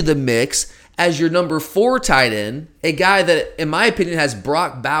into the mix as your number 4 tight end, a guy that, in my opinion, has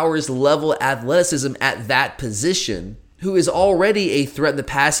Brock Bowers level athleticism at that position, who is already a threat in the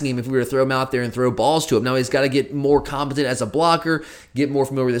passing game if we were to throw him out there and throw balls to him. Now, he's got to get more competent as a blocker, get more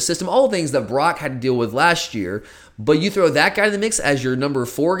familiar with the system, all the things that Brock had to deal with last year. But you throw that guy in the mix as your number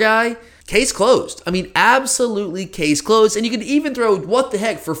 4 guy, case closed. I mean, absolutely case closed. And you could even throw, what the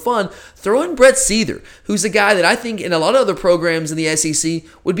heck, for fun, throw in Brett Seether, who's a guy that I think in a lot of other programs in the SEC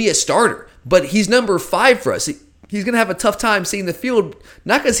would be a starter. But he's number 5 for us. He's going to have a tough time seeing the field,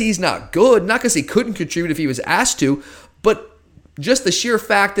 not because he's not good, not because he couldn't contribute if he was asked to, but just the sheer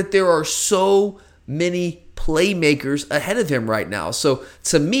fact that there are so many playmakers ahead of him right now. So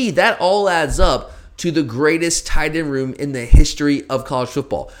to me, that all adds up to the greatest tight end room in the history of college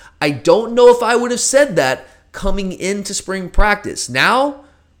football. I don't know if I would have said that coming into spring practice. Now,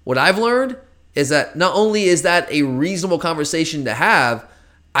 what I've learned is that not only is that a reasonable conversation to have,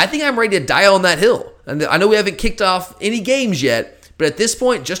 I think I'm ready to die on that hill. And I know we haven't kicked off any games yet, but at this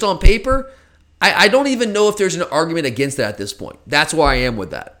point, just on paper, I don't even know if there's an argument against that at this point. That's where I am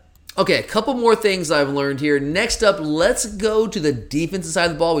with that. Okay, a couple more things I've learned here. Next up, let's go to the defensive side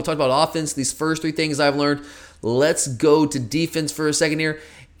of the ball. We talked about offense, these first 3 things I've learned. Let's go to defense for a second here.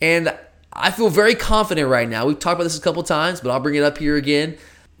 And I feel very confident right now. We've talked about this a couple times, but I'll bring it up here again.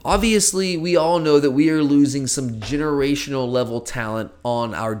 Obviously, we all know that we are losing some generational level talent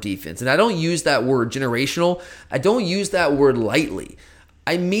on our defense. And I don't use that word generational. I don't use that word lightly.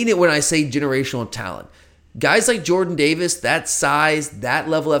 I mean it when I say generational talent. Guys like Jordan Davis, that size, that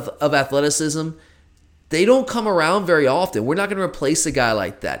level of athleticism, they don't come around very often. We're not going to replace a guy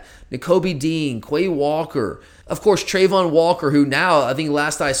like that. Nakobe Dean, Quay Walker, of course, Trayvon Walker, who now, I think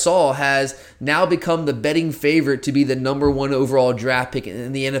last I saw, has now become the betting favorite to be the number 1 overall draft pick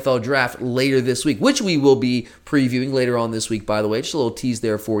in the NFL draft later this week, which we will be previewing later on this week, by the way. Just a little tease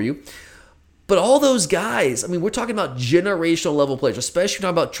there for you. But all those guys, I mean, we're talking about generational level players, especially talking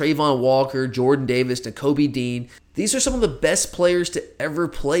about Trayvon Walker, Jordan Davis, Nakobe Dean. These are some of the best players to ever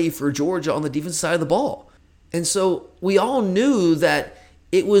play for Georgia on the defensive side of the ball. And so we all knew that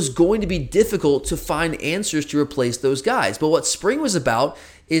it was going to be difficult to find answers to replace those guys. But what spring was about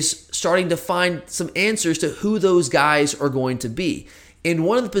is starting to find some answers to who those guys are going to be. In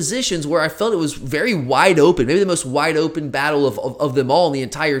one of the positions where I felt it was very wide open, maybe the most wide open battle of them all in the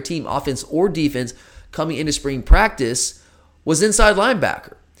entire team, offense or defense, coming into spring practice, was inside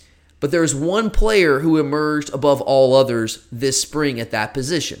linebacker. But there was one player who emerged above all others this spring at that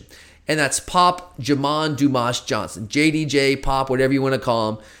position. And that's Pop Jamon Dumas Johnson. JDJ, Pop, whatever you want to call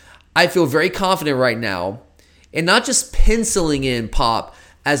him. I feel very confident right now in not just penciling in Pop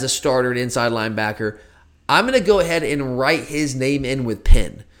as a starter at inside linebacker. I'm going to go ahead and write his name in with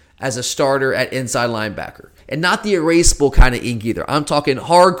pen as a starter at inside linebacker. And not the erasable kind of ink either. I'm talking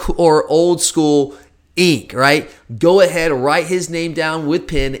hardcore, old school ink, right? Go ahead, write his name down with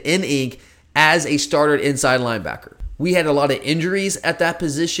pen in ink as a starter at inside linebacker. We had a lot of injuries at that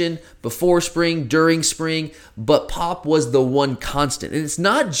position before spring, during spring, but Pop was the one constant. And it's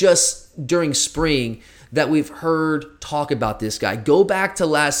not just during spring that we've heard talk about this guy. Go back to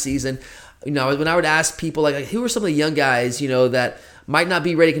last season. when I would ask people like who are some of the young guys, that might not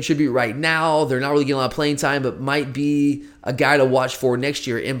be ready to contribute right now, they're not really getting a lot of playing time, but might be a guy to watch for next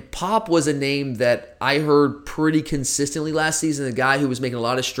year. And Pop was a name that I heard pretty consistently last season, a guy who was making a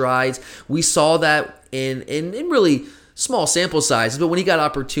lot of strides. We saw that in really small sample sizes, but when he got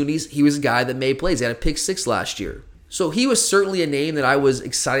opportunities, he was a guy that made plays. He had a pick 6 last year. So he was certainly a name that I was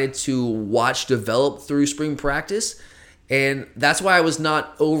excited to watch develop through spring practice. And that's why I was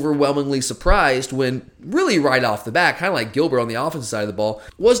not overwhelmingly surprised when, really right off the bat, kind of like Gilbert on the offensive side of the ball,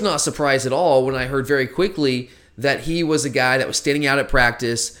 was not surprised at all when I heard very quickly that he was a guy that was standing out at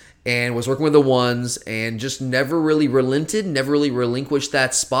practice and was working with the ones and just never really relented, never really relinquished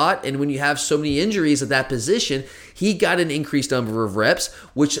that spot. And when you have so many injuries at that position, he got an increased number of reps,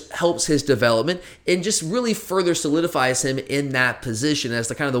 which helps his development and just really further solidifies him in that position as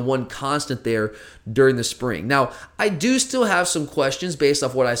the kind of the one constant there during the spring. Now, I do still have some questions based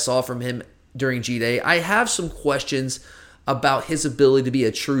off what I saw from him during G-Day. I have some questions about his ability to be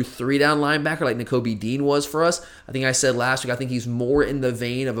a true 3-down linebacker like Nakobe Dean was for us. I think I said last week, I think he's more in the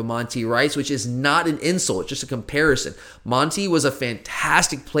vein of a Monty Rice, which is not an insult, it's just a comparison. Monty was a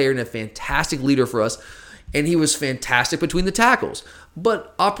fantastic player and a fantastic leader for us, and he was fantastic between the tackles.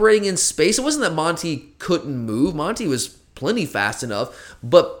 But operating in space, it wasn't that Monty couldn't move. Monty was plenty fast enough,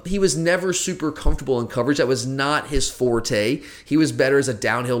 but he was never super comfortable in coverage. That was not his forte. He was better as a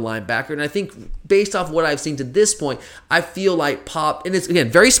downhill linebacker, and I think based off what I've seen to this point, I feel like Pop, and it's, again,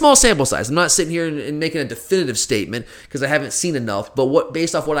 very small sample size. I'm not sitting here and making a definitive statement because I haven't seen enough, but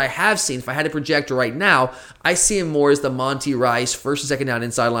based off what I have seen, if I had to project right now, I see him more as the Monty Rice first and second down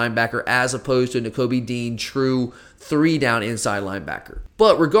inside linebacker as opposed to Nakobe Dean true 3-down inside linebacker.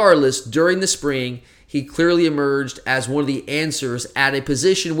 But regardless, during the spring, he clearly emerged as one of the answers at a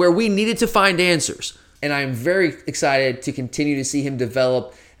position where we needed to find answers. And I am very excited to continue to see him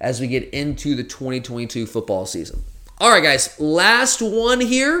develop as we get into the 2022 football season. All right, guys, last one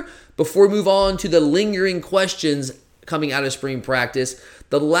here before we move on to the lingering questions coming out of spring practice.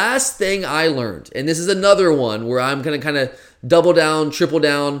 The last thing I learned, and this is another one where I'm going to kind of double down, triple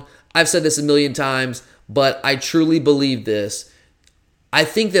down. I've said this a million times, but I truly believe this. I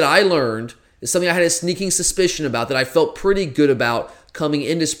think that I learned is something I had a sneaking suspicion about that I felt pretty good about coming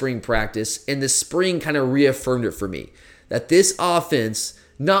into spring practice, and the spring kind of reaffirmed it for me. That this offense,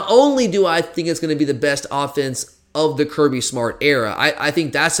 not only do I think it's going to be the best offense of the Kirby Smart era, I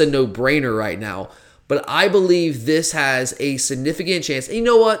think that's a no-brainer right now, but I believe this has a significant chance. And you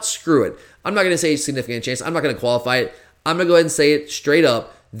know what? Screw it. I'm not going to say significant chance. I'm not going to qualify it. I'm going to go ahead and say it straight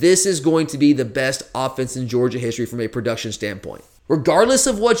up. This is going to be the best offense in Georgia history from a production standpoint. Regardless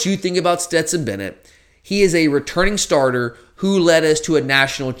of what you think about Stetson Bennett, he is a returning starter who led us to a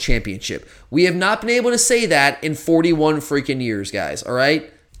national championship. We have not been able to say that in 41 freaking years, guys, all right?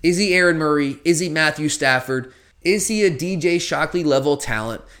 Is he Aaron Murray? Is he Matthew Stafford? Is he a DJ Shockley level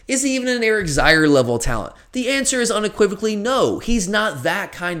talent? Is he even an Eric Zaire level talent? The answer is unequivocally no. He's not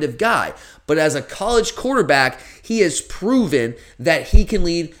that kind of guy. But as a college quarterback, he has proven that he can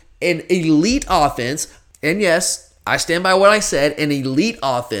lead an elite offense. And yes, I stand by what I said, an elite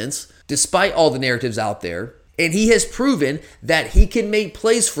offense, despite all the narratives out there. And he has proven that he can make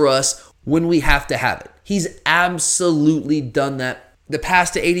plays for us when we have to have it. He's absolutely done that. The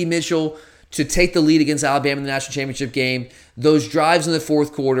pass to A.D. Mitchell to take the lead against Alabama in the national championship game, those drives in the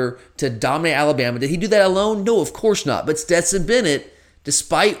fourth quarter to dominate Alabama. Did he do that alone? No, of course not. But Stetson Bennett,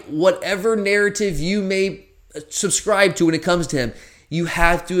 despite whatever narrative you may subscribe to when it comes to him, you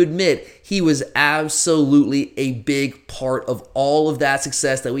have to admit he was absolutely a big part of all of that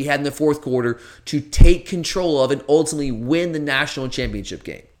success that we had in the fourth quarter to take control of and ultimately win the national championship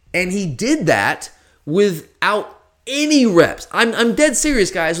game. And he did that without any reps. I'm dead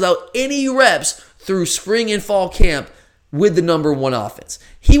serious, guys, without any reps through spring and fall camp with the number one offense.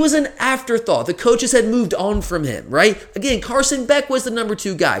 He was an afterthought. The coaches had moved on from him, right? Again, Carson Beck was the number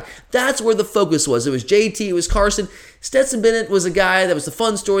 2 guy. That's where the focus was. It was JT, it was Carson. Stetson Bennett was a guy that was the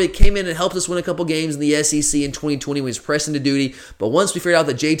fun story. That came in and helped us win a couple games in the SEC in 2020 when he was pressed into duty. But once we figured out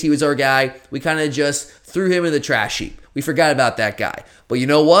that JT was our guy, we kind of just threw him in the trash heap. We forgot about that guy. But you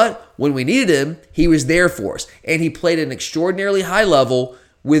know what? When we needed him, he was there for us. And he played at an extraordinarily high level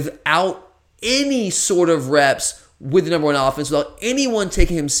without any sort of reps with the number one offense, without anyone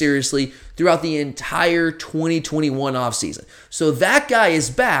taking him seriously throughout the entire 2021 offseason. So that guy is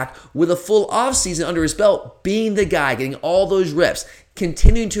back with a full offseason under his belt, being the guy, getting all those reps,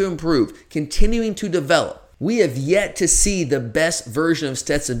 continuing to improve, continuing to develop. We have yet to see the best version of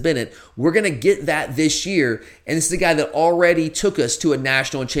Stetson Bennett. We're going to get that this year, and this is the guy that already took us to a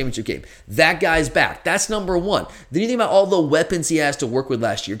national championship game. That guy's back. That's number one. Then you think about all the weapons he has to work with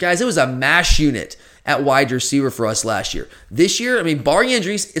last year. Guys, it was a mash unit at wide receiver for us last year. This year, I mean, barring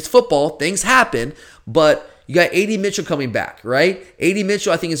injuries, it's football. Things happen, but you got A.D. Mitchell coming back, right? A.D.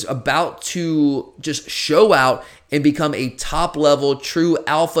 Mitchell, I think, is about to just show out and become a top-level, true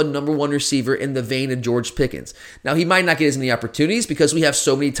alpha number one receiver in the vein of George Pickens. Now, he might not get as many opportunities because we have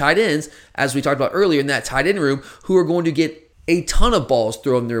so many tight ends, as we talked about earlier in that tight end room, who are going to get a ton of balls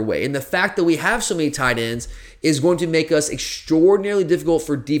thrown their way. And the fact that we have so many tight ends is going to make us extraordinarily difficult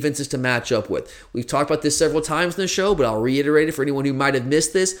for defenses to match up with. We've talked about this several times in the show, but I'll reiterate it for anyone who might have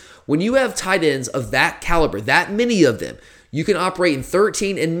missed this. When you have tight ends of that caliber, that many of them, you can operate in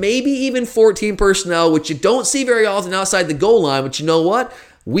 13 and maybe even 14 personnel, which you don't see very often outside the goal line. But you know what?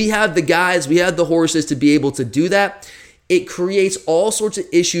 We have the guys, we have the horses to be able to do that. It creates all sorts of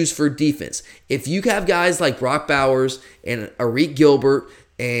issues for defense. If you have guys like Brock Bowers and Arik Gilbert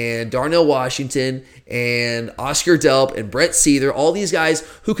and Darnell Washington and Oscar Delp and Brett Seether, all these guys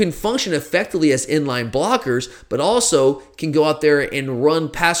who can function effectively as inline blockers, but also can go out there and run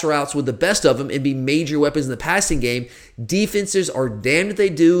pass routes with the best of them and be major weapons in the passing game, defenses are damned if they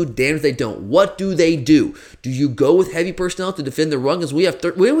do, damned if they don't. What do they do? Do you go with heavy personnel to defend the run? Because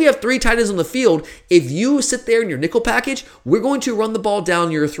when we have three tight ends on the field, if you sit there in your nickel package, we're going to run the ball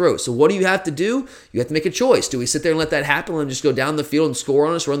down your throat. So what do you have to do? You have to make a choice. Do we sit there and let that happen and just go down the field and score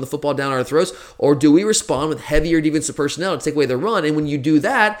on us, run the football down our throats? Or do we respond with heavier defensive personnel to take away the run? And when you do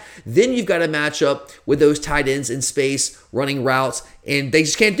that, then you've got to match up with those tight ends in space, running routes, and they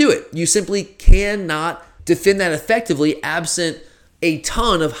just can't do it. You simply cannot defend that effectively absent a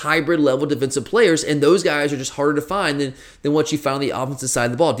ton of hybrid level defensive players, and those guys are just harder to find than what you found on the offensive side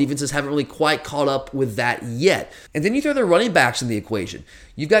of the ball. Defenses haven't really quite caught up with that yet. And then you throw the running backs in the equation.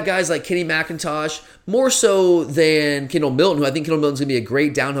 You've got guys like Kenny McIntosh, more so than Kendall Milton, who I think Kendall Milton's going to be a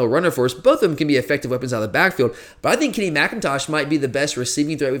great downhill runner for us. Both of them can be effective weapons out of the backfield, but I think Kenny McIntosh might be the best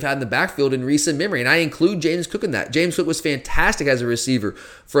receiving threat we've had in the backfield in recent memory, and I include James Cook in that. James Cook was fantastic as a receiver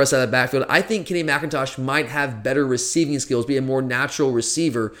for us out of the backfield. I think Kenny McIntosh might have better receiving skills, be a more natural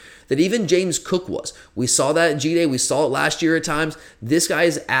receiver that even James Cook was. We saw that at G-Day. We saw it last year at times. This guy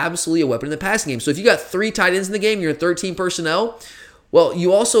is absolutely a weapon in the passing game. So if you got three tight ends in the game, you're in 13 personnel, well,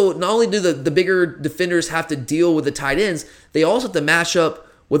 you also, not only do the bigger defenders have to deal with the tight ends, they also have to match up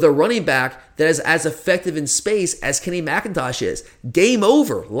with a running back that is as effective in space as Kenny McIntosh is. Game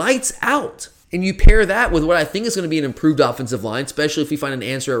over. Lights out. And you pair that with what I think is going to be an improved offensive line, especially if we find an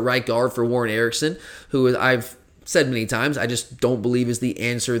answer at right guard for Warren Erickson, who I've said many times, I just don't believe is the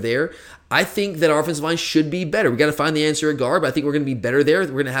answer there. I think that our offensive line should be better. We got to find the answer at guard, but I think we're going to be better there. We're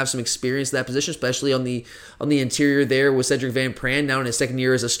going to have some experience in that position, especially on the interior there with Cedric Van Pran now in his second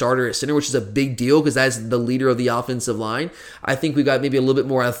year as a starter at center, which is a big deal because that's the leader of the offensive line. I think we got maybe a little bit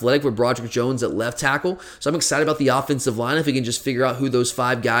more athletic with Broderick Jones at left tackle. So I'm excited about the offensive line if we can just figure out who those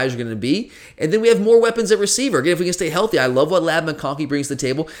five guys are going to be. And then we have more weapons at receiver. Again, if we can stay healthy, I love what Ladd McConkey brings to the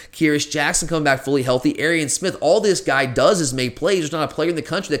table. Kearis Jackson coming back fully healthy. Arian Smith, all this guy does is make plays. There's not a player in the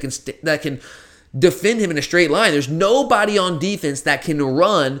country that can defend him in a straight line. There's nobody on defense that can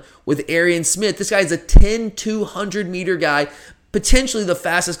run with Arian Smith. This guy's a 10-200 meter guy, potentially the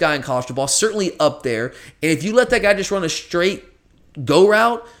fastest guy in college football, certainly up there. And if you let that guy just run a straight go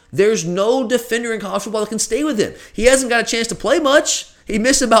route, there's no defender in college football that can stay with him. He hasn't got a chance to play much. He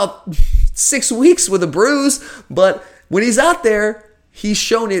missed about 6 weeks with a bruise, but when he's out there, he's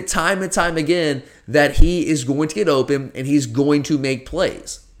shown it time and time again that he is going to get open and he's going to make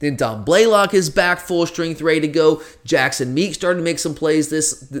plays. Then Don Blaylock is back full strength, ready to go. Jackson Meek started to make some plays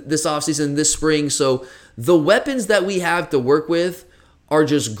this offseason, this spring. So the weapons that we have to work with are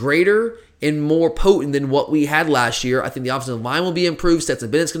just greater and more potent than what we had last year. I think the offensive line will be improved.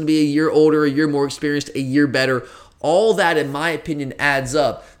 Stetson Bennett's going to be a year older, a year more experienced, a year better. All that, in my opinion, adds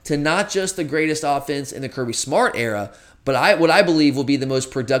up to not just the greatest offense in the Kirby Smart era, but what I believe will be the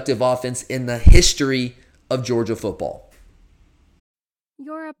most productive offense in the history of Georgia football.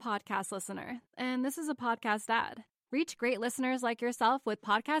 You're a podcast listener, and this is a podcast ad. Reach great listeners like yourself with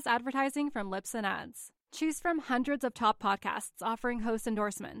podcast advertising from Libsyn Ads. Choose from hundreds of top podcasts offering host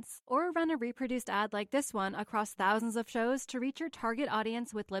endorsements, or run a reproduced ad like this one across thousands of shows to reach your target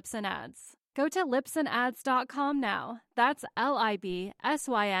audience with Libsyn Ads. Go to libsynads.com now. That's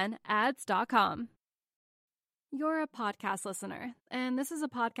LIBSYN ads.com. You're a podcast listener, and this is a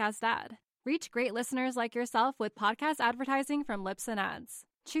podcast ad. Reach great listeners like yourself with podcast advertising from Libsyn Ads.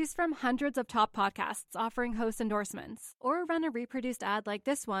 Choose from hundreds of top podcasts offering host endorsements, or run a reproduced ad like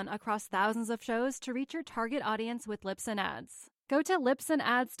this one across thousands of shows to reach your target audience with Libsyn Ads. Go to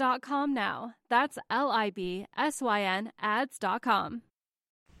libsynads.com now. That's LIBSYN ads.com.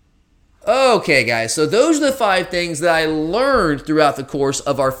 Okay, guys, so those are the 5 things that I learned throughout the course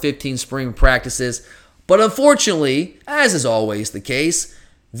of our 15 spring practices. But unfortunately, as is always the case,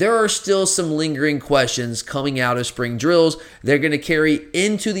 there are still some lingering questions coming out of spring drills. They're going to carry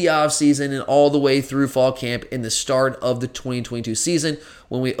into the offseason and all the way through fall camp in the start of the 2022 season.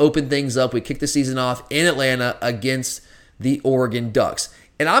 When we open things up, we kick the season off in Atlanta against the Oregon Ducks.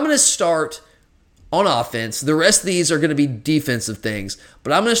 And I'm going to start on offense. The rest of these are going to be defensive things.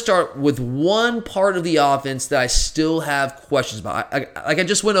 But I'm going to start with one part of the offense that I still have questions about. Like I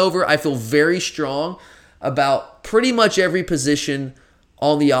just went over, I feel very strong about pretty much every position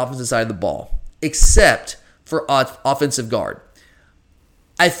on the offensive side of the ball, except for offensive guard.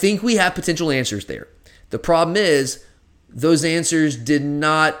 I think we have potential answers there. The problem is those answers did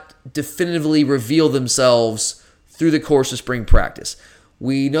not definitively reveal themselves through the course of spring practice.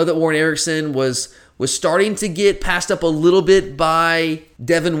 We know that Warren Ericson was starting to get passed up a little bit by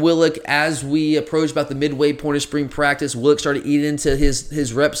Devin Willock as we approached about the midway point of spring practice. Willock started eating into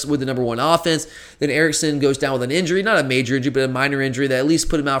his reps with the number 1 offense. Then Ericson goes down with an injury, not a major injury, but a minor injury that at least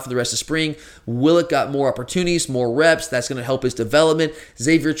put him out for the rest of spring. Willock got more opportunities, more reps. That's going to help his development.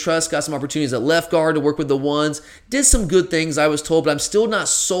 Xavier Truss got some opportunities at left guard to work with the ones. Did some good things, I was told, but I'm still not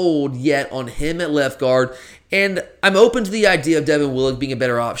sold yet on him at left guard. And I'm open to the idea of Devin Willock being a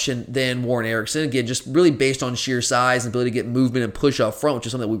better option than Warren Ericson. Again, just really based on sheer size and ability to get movement and push up front, which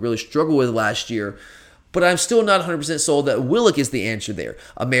is something that we really struggled with last year. But I'm still not 100% sold that Willock is the answer there.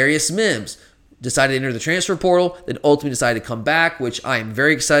 Amarius Mims decided to enter the transfer portal, then ultimately decided to come back, which I am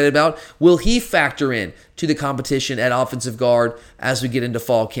very excited about. Will he factor in to the competition at offensive guard as we get into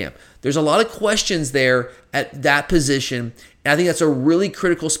fall camp? There's a lot of questions there at that position, and I think that's a really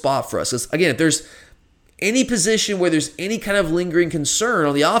critical spot for us. Because, again, if there's any position where there's any kind of lingering concern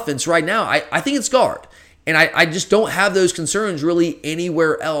on the offense right now, I think it's guard. And I just don't have those concerns really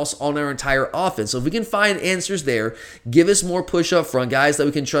anywhere else on our entire offense. So if we can find answers there, give us more push up front, guys that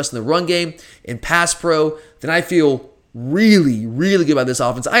we can trust in the run game, in pass pro, then I feel really, really good about this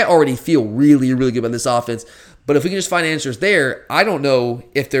offense. I already feel really, really good about this offense. But if we can just find answers there, I don't know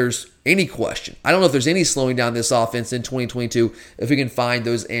if there's any question. I don't know if there's any slowing down this offense in 2022 if we can find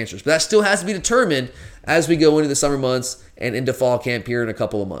those answers. But that still has to be determined as we go into the summer months and into fall camp here in a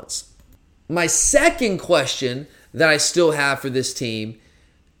couple of months. My second question that I still have for this team,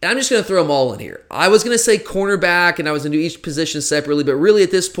 and I'm just going to throw them all in here. I was going to say cornerback, and I was going to do each position separately, but really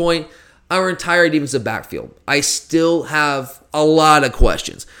at this point, our entire defensive backfield, I still have a lot of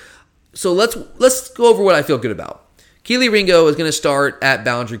questions. So let's go over what I feel good about. Keely Ringo is going to start at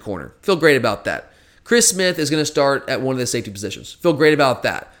boundary corner. Feel great about that. Chris Smith is going to start at one of the safety positions. Feel great about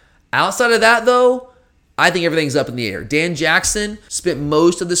that. Outside of that, though, I think everything's up in the air. Dan Jackson spent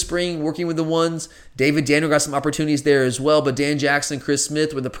most of the spring working with the ones. David Daniel got some opportunities there as well, but Dan Jackson, Chris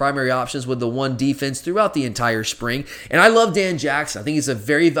Smith were the primary options with the one defense throughout the entire spring. And I love Dan Jackson. I think he's a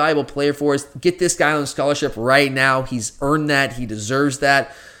very valuable player for us. Get this guy on scholarship right now. He's earned that. He deserves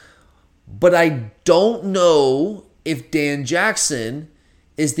that. But I don't know if Dan Jackson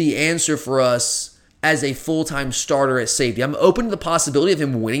is the answer for us as a full-time starter at safety. I'm open to the possibility of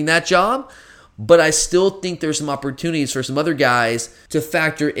him winning that job, but I still think there's some opportunities for some other guys to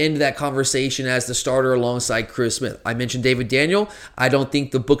factor into that conversation as the starter alongside Chris Smith. I mentioned David Daniel. I don't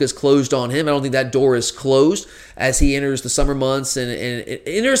think the book is closed on him. I don't think that door is closed as he enters the summer months and it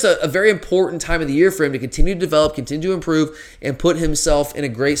enters a very important time of the year for him to continue to develop, continue to improve, and put himself in a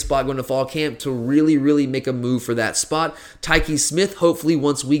great spot going to fall camp to really, really make a move for that spot. Tyke Smith, hopefully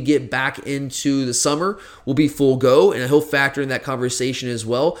once we get back into the summer, will be full go, and he'll factor in that conversation as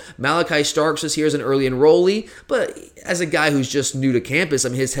well. Malachi Starks is here as an early enrollee, but as a guy who's just new to campus, I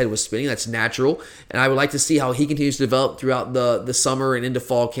mean, his head was spinning. That's natural, and I would like to see how he continues to develop throughout the summer and into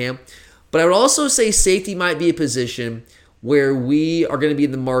fall camp. But I would also say safety might be a position where we are going to be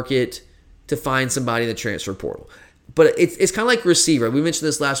in the market to find somebody in the transfer portal. But it's kind of like receiver. We mentioned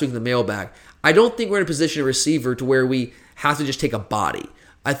this last week in the mailbag. I don't think we're in a position of receiver to where we have to just take a body.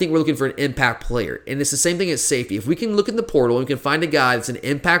 I think we're looking for an impact player. And it's the same thing as safety. If we can look in the portal and we can find a guy that's an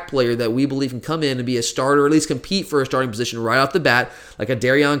impact player that we believe can come in and be a starter or at least compete for a starting position right off the bat, like a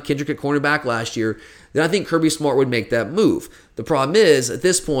Darion Kendrick at cornerback last year, then I think Kirby Smart would make that move. The problem is, at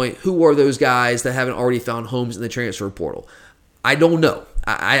this point, who are those guys that haven't already found homes in the transfer portal? I don't know.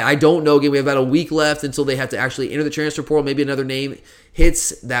 I don't know. Again, we have about a week left until they have to actually enter the transfer portal. Maybe another name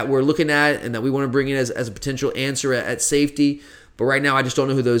hits that we're looking at and that we want to bring in as a potential answer at safety. But right now, I just don't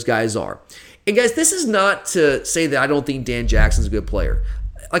know who those guys are. And guys, this is not to say that I don't think Dan Jackson's a good player.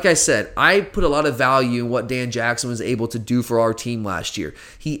 Like I said, I put a lot of value in what Dan Jackson was able to do for our team last year.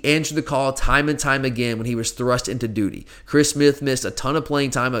 He answered the call time and time again when he was thrust into duty. Chris Smith missed a ton of playing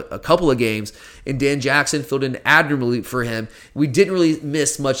time, a couple of games, and Dan Jackson filled in admirably for him. We didn't really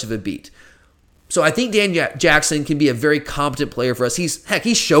miss much of a beat. So I think Dan Jackson can be a very competent player for us. He's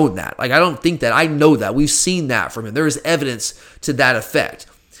shown that. I don't think that. I know that. We've seen that from him. There is evidence to that effect.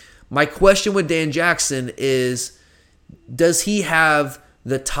 My question with Dan Jackson is, does he have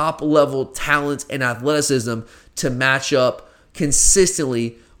the top level talent and athleticism to match up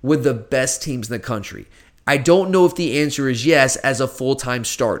consistently with the best teams in the country? I don't know if the answer is yes as a full-time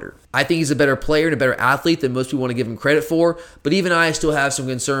starter. I think he's a better player and a better athlete than most people want to give him credit for, but even I still have some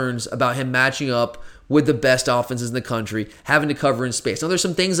concerns about him matching up with the best offenses in the country, having to cover in space. Now, there's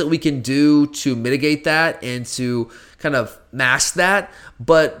some things that we can do to mitigate that and to kind of mask that,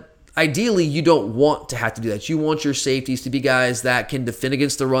 but ideally, you don't want to have to do that. You want your safeties to be guys that can defend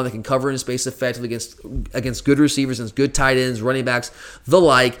against the run, that can cover in space effectively against good receivers and good tight ends, running backs, the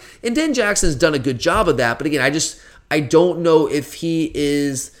like. And Dan Jackson's done a good job of that. But again, I don't know if he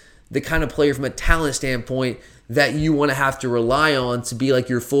is the kind of player from a talent standpoint that you want to have to rely on to be like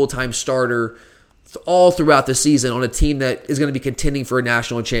your full-time starter all throughout the season on a team that is going to be contending for a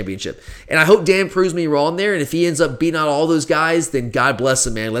national championship. And I hope Dan proves me wrong there, and if he ends up beating out all those guys, then God bless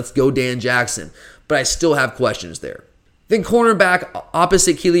him, man. Let's go Dan Jackson. But I still have questions there. Then cornerback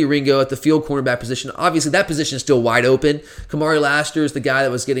opposite Kelee Ringo at the field cornerback position. Obviously, that position is still wide open. Kamari Lassiter is the guy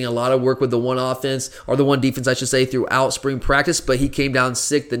that was getting a lot of work with the one offense, or the one defense, I should say, throughout spring practice, but he came down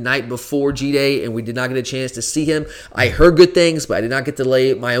sick the night before G-Day, and we did not get a chance to see him. I heard good things, but I did not get to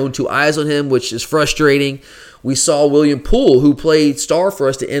lay my own two eyes on him, which is frustrating. We saw William Poole, who played star for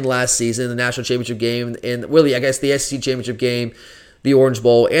us to end last season, the national championship game, and really, I guess, the SEC championship game, the Orange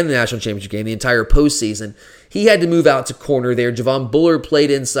Bowl, and the national championship game, the entire postseason. He had to move out to corner there. Javon Bullard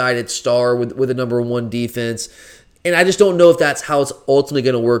played inside at star with a number one defense. And I just don't know if that's how it's ultimately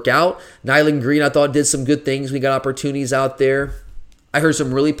going to work out. Nyland Green, I thought, did some good things. We got opportunities out there. I heard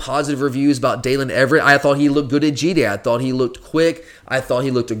some really positive reviews about Dalen Everett. I thought he looked good at G-Day. I thought he looked quick. I thought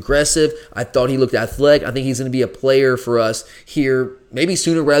he looked aggressive. I thought he looked athletic. I think he's going to be a player for us here maybe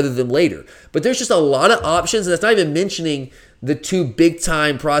sooner rather than later. But there's just a lot of options, and that's not even mentioning the two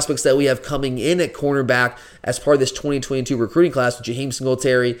big-time prospects that we have coming in at cornerback as part of this 2022 recruiting class with Jaheim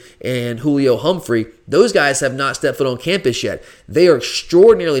Singletary and Julio Humphrey. Those guys have not stepped foot on campus yet. They are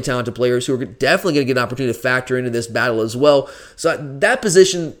extraordinarily talented players who are definitely going to get an opportunity to factor into this battle as well. So that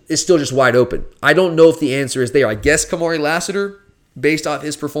position is still just wide open. I don't know if the answer is there. I guess Kamari Lassiter, based off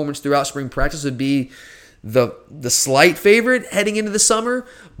his performance throughout spring practice, would be the slight favorite heading into the summer,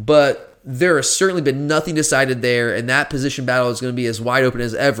 but there has certainly been nothing decided there, and that position battle is going to be as wide open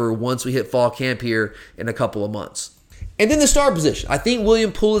as ever once we hit fall camp here in a couple of months. And then the star position. I think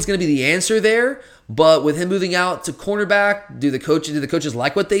William Poole is going to be the answer there, but with him moving out to cornerback, do the coaches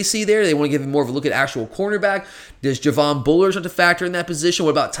like what they see there? They want to give him more of a look at actual cornerback. Does Javon Bullard start to factor in that position?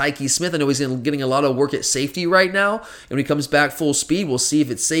 What about Tyke Smith? I know he's getting a lot of work at safety right now, and when he comes back full speed, we'll see if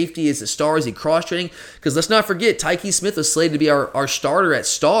it's safety, is it star, is he cross-training? Because let's not forget, Tyke Smith was slated to be our starter at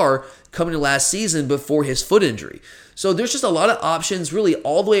star coming to last season before his foot injury. So there's just a lot of options really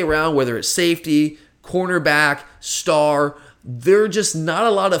all the way around, whether it's safety, cornerback, star. There are just not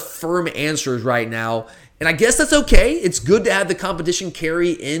a lot of firm answers right now. And I guess that's okay. It's good to have the competition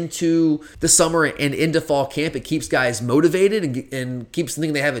carry into the summer and into fall camp. It keeps guys motivated and keeps them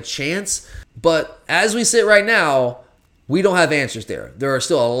thinking they have a chance. But as we sit right now, we don't have answers there. There are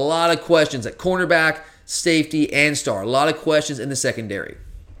still a lot of questions at cornerback, safety, and star. A lot of questions in the secondary.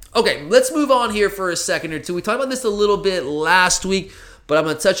 Okay, let's move on here for a second or two. We talked about this a little bit last week, but I'm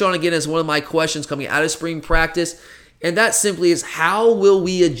going to touch on it again as one of my questions coming out of spring practice. And that simply is, how will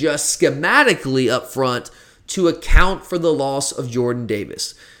we adjust schematically up front to account for the loss of Jordan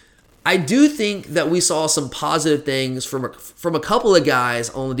Davis? I do think that we saw some positive things from a couple of guys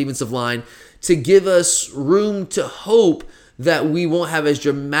on the defensive line to give us room to hope that we won't have as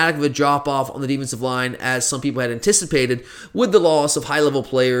dramatic of a drop-off on the defensive line as some people had anticipated with the loss of high-level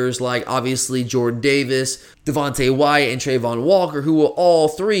players like, obviously, Jordan Davis, Devontae Wyatt, and Trayvon Walker, who will all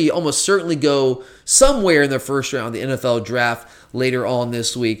three almost certainly go somewhere in the first round of the NFL draft later on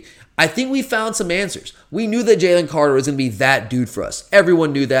this week. I think we found some answers. We knew that Jalen Carter was going to be that dude for us.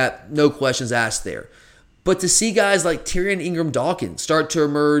 Everyone knew that. No questions asked there. But to see guys like Tyrion Ingram-Dawkins start to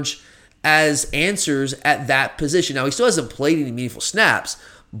emerge as answers at that position. Now, he still hasn't played any meaningful snaps,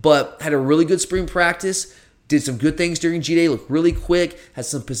 but had a really good spring practice, did some good things during G-Day, looked really quick, has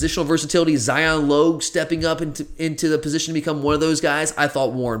some positional versatility. Zion Logue stepping up into the position to become one of those guys. I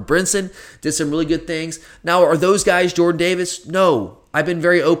thought Warren Brinson did some really good things. Now, are those guys Jordan Davis? No. I've been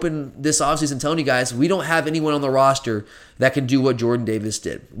very open this offseason telling you guys, we don't have anyone on the roster that can do what Jordan Davis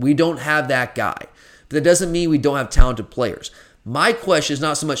did. We don't have that guy. But that doesn't mean we don't have talented players. My question is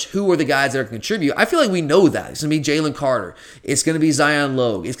not so much who are the guys that are going to contribute. I feel like we know that. It's going to be Jalen Carter. It's going to be Zion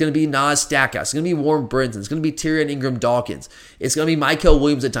Logue. It's going to be Nas Stackhouse. It's going to be Warren Brinson. It's going to be Tyrion Ingram-Dawkins. It's going to be Mykel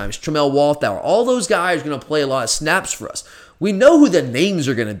Williams at times, Tramel Walthour. All those guys are going to play a lot of snaps for us. We know who the names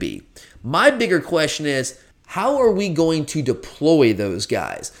are going to be. My bigger question is, how are we going to deploy those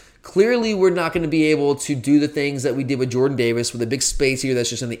guys? Clearly, we're not going to be able to do the things that we did with Jordan Davis with a big space here that's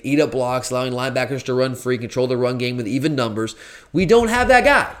just going to eat up blocks, allowing linebackers to run free, control the run game with even numbers. We don't have that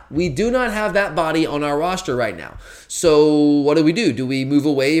guy. We do not have that body on our roster right now. So what do? Do we move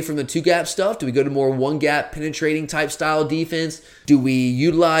away from the two-gap stuff? Do we go to more one-gap penetrating type style defense? Do we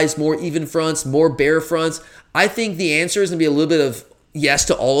utilize more even fronts, more bare fronts? I think the answer is going to be a little bit of yes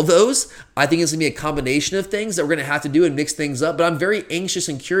to all of those. I think it's going to be a combination of things that we're going to have to do and mix things up. But I'm very anxious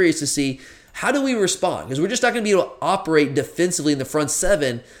and curious to see how do we respond, because we're just not going to be able to operate defensively in the front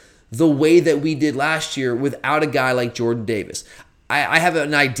seven the way that we did last year without a guy like Jordan Davis. I have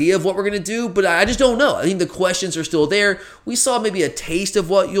an idea of what we're going to do, but I just don't know. I think the questions are still there. We saw maybe a taste of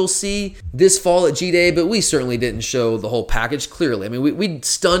what you'll see this fall at G-Day, but we certainly didn't show the whole package clearly. I mean, we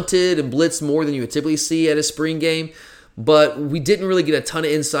stunted and blitzed more than you would typically see at a spring game, but we didn't really get a ton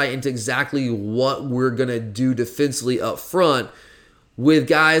of insight into exactly what we're going to do defensively up front with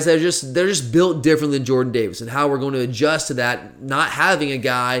guys that they're just built differently than Jordan Davis, and how we're going to adjust to that, not having a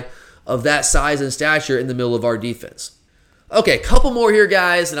guy of that size and stature in the middle of our defense. Okay, a couple more here,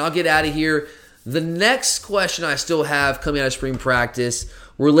 guys, and I'll get out of here. The next question I still have coming out of spring practice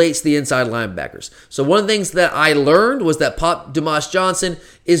relates to the inside linebackers. So one of the things that I learned was that Pop Dumas Johnson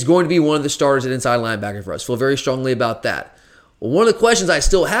is going to be one of the starters at inside linebacker for us. Feel very strongly about that. One of the questions I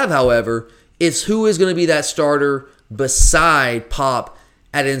still have, however, is who is going to be that starter beside Pop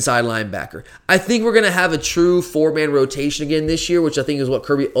at inside linebacker. I think we're going to have a true four-man rotation again this year, which I think is what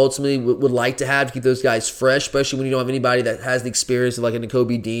Kirby ultimately would like to have to keep those guys fresh, especially when you don't have anybody that has the experience of like a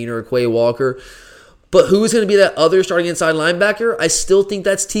Nakobe Dean or a Quay Walker. But who is going to be that other starting inside linebacker? I still think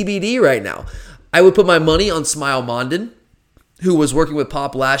that's TBD right now. I would put my money on Smile Mondon, who was working with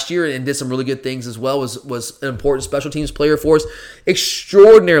Pop last year and did some really good things as well, was an important special teams player for us.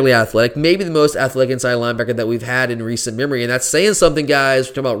 Extraordinarily athletic, maybe the most athletic inside linebacker that we've had in recent memory. And that's saying something, guys.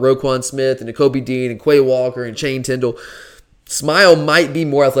 We're talking about Roquan Smith and Nakobe Dean and Quay Walker and Shane Tyndall. Smile might be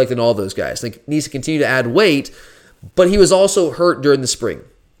more athletic than all those guys. Like, needs to continue to add weight, but he was also hurt during the spring.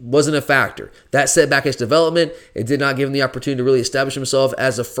 Wasn't a factor. That set back his development. It did not give him the opportunity to really establish himself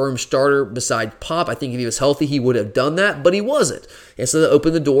as a firm starter beside Pop. I think if he was healthy, he would have done that, but he wasn't. And so that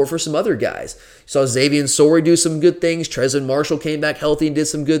opened the door for some other guys. You saw Xavier Sorey do some good things. Trezvon Marshall came back healthy and did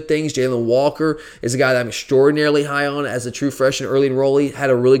some good things. Jalen Walker is a guy that I'm extraordinarily high on as a true freshman early enrollee. Had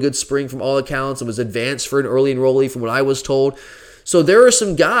a really good spring from all accounts and was advanced for an early enrollee from what I was told. So there are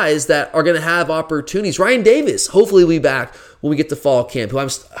some guys that are going to have opportunities. Ryan Davis, hopefully, will be back when we get to fall camp, who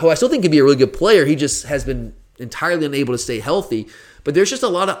I still think can be a really good player. He just has been entirely unable to stay healthy. But there's just a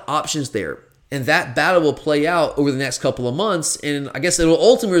lot of options there. And that battle will play out over the next couple of months. And I guess it will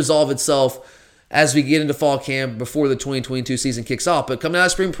ultimately resolve itself as we get into fall camp before the 2022 season kicks off. But coming out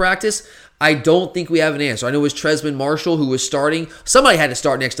of spring practice, I don't think we have an answer. I know it was Trezvon Marshall who was starting. Somebody had to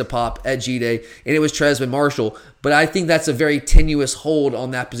start next to Pop at G-Day, and it was Trezvon Marshall. But I think that's a very tenuous hold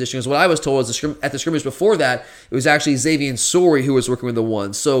on that position. Because what I was told is at the scrimmage before that, it was actually Xavier Sorey who was working with the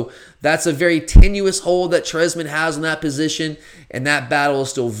ones. So that's a very tenuous hold that Trezvon has on that position, and that battle is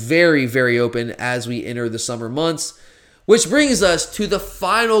still very, very open as we enter the summer months. Which brings us to the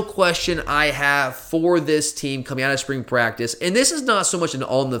final question I have for this team coming out of spring practice. And this is not so much an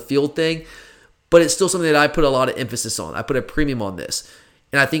on-the-field thing, but it's still something that I put a lot of emphasis on. I put a premium on this.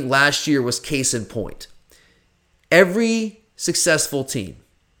 And I think last year was case in point. Every successful team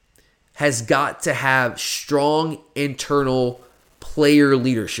has got to have strong internal player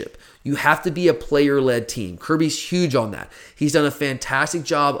leadership. You have to be a player-led team. Kirby's huge on that. He's done a fantastic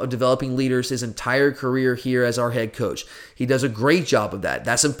job of developing leaders his entire career here as our head coach. He does a great job of that.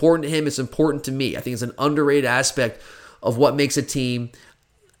 That's important to him. It's important to me. I think it's an underrated aspect of what makes a team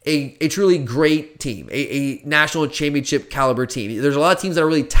a truly great team, a national championship caliber team. There's a lot of teams that are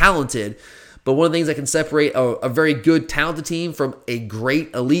really talented, but one of the things that can separate a very good, talented team from a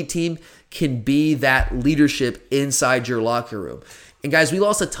great elite team can be that leadership inside your locker room. And guys, we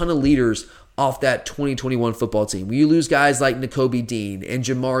lost a ton of leaders off that 2021 football team. When you lose guys like Nakobe Dean and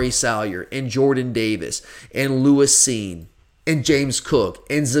Jamari Salyer and Jordan Davis and Lewis Seen and James Cook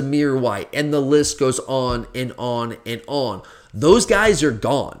and Zamir White, and the list goes on and on and on. Those guys are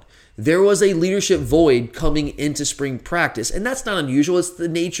gone. There was a leadership void coming into spring practice, and that's not unusual. It's the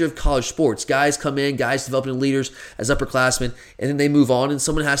nature of college sports. Guys come in, guys develop into leaders as upperclassmen, and then they move on, and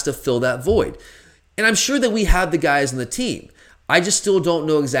someone has to fill that void. And I'm sure that we have the guys on the team. I just still don't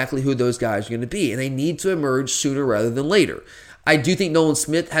know exactly who those guys are going to be, and they need to emerge sooner rather than later. I do think Nolan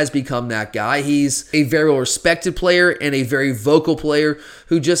Smith has become that guy. He's a very well-respected player and a very vocal player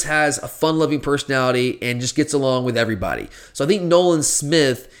who just has a fun-loving personality and just gets along with everybody. So I think Nolan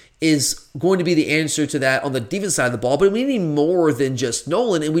Smith is going to be the answer to that on the defense side of the ball, but we need more than just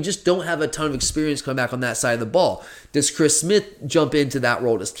Nolan, and we just don't have a ton of experience coming back on that side of the ball. Does Chris Smith jump into that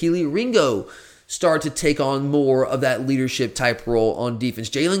role? Does Kelee Ringo start to take on more of that leadership type role on defense?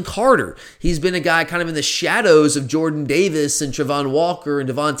 Jalen Carter, he's been a guy kind of in the shadows of Jordan Davis and Travon Walker and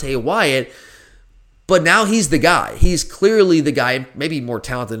Devontae Wyatt, but now he's the guy. He's clearly the guy, maybe more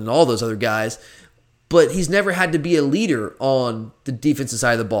talented than all those other guys, but he's never had to be a leader on the defensive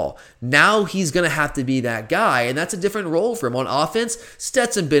side of the ball. Now he's going to have to be that guy, and that's a different role for him. On offense,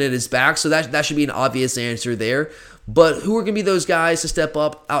 Stetson Bennett is back, so that should be an obvious answer there. But who are going to be those guys to step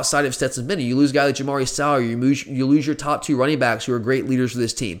up outside of Stetson Bennett? You lose a guy like Jamari Salyer. You lose your top two running backs who are great leaders for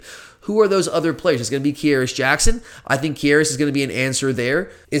this team. Who are those other players? It's going to be Kearis Jackson. I think Kearis is going to be an answer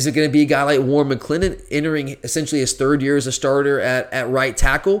there. Is it going to be a guy like Warren McClendon entering essentially his third year as a starter at right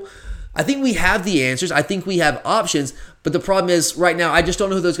tackle? I think we have the answers. I think we have options. But the problem is right now, I just don't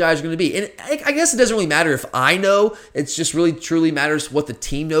know who those guys are going to be. And I guess it doesn't really matter if I know. It's just really truly matters what the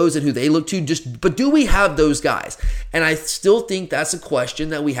team knows and who they look to. But do we have those guys? And I still think that's a question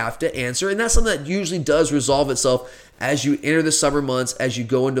that we have to answer. And that's something that usually does resolve itself as you enter the summer months, as you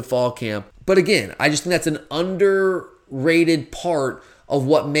go into fall camp. But again, I just think that's an underrated part of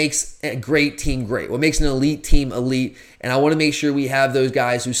what makes a great team great, what makes an elite team elite. And I want to make sure we have those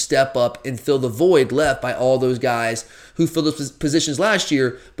guys who step up and fill the void left by all those guys who filled those positions last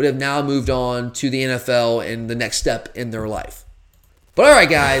year but have now moved on to the NFL and the next step in their life. But all right,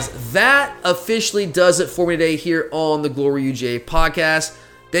 guys, that officially does it for me today here on the Glory UGA podcast.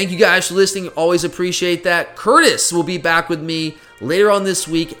 Thank you guys for listening. Always appreciate that. Curtis will be back with me later on this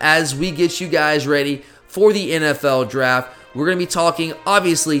week as we get you guys ready for the NFL draft. We're going to be talking,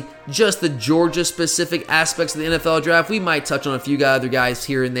 obviously, just the Georgia-specific aspects of the NFL draft. We might touch on a few other guys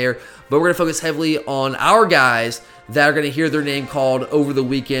here and there, but we're going to focus heavily on our guys that are going to hear their name called over the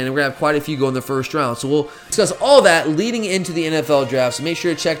weekend, and we're going to have quite a few go in the first round. So we'll discuss all that leading into the NFL draft, so make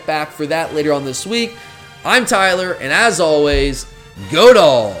sure to check back for that later on this week. I'm Tyler, and as always, go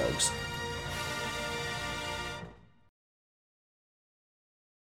Dogs!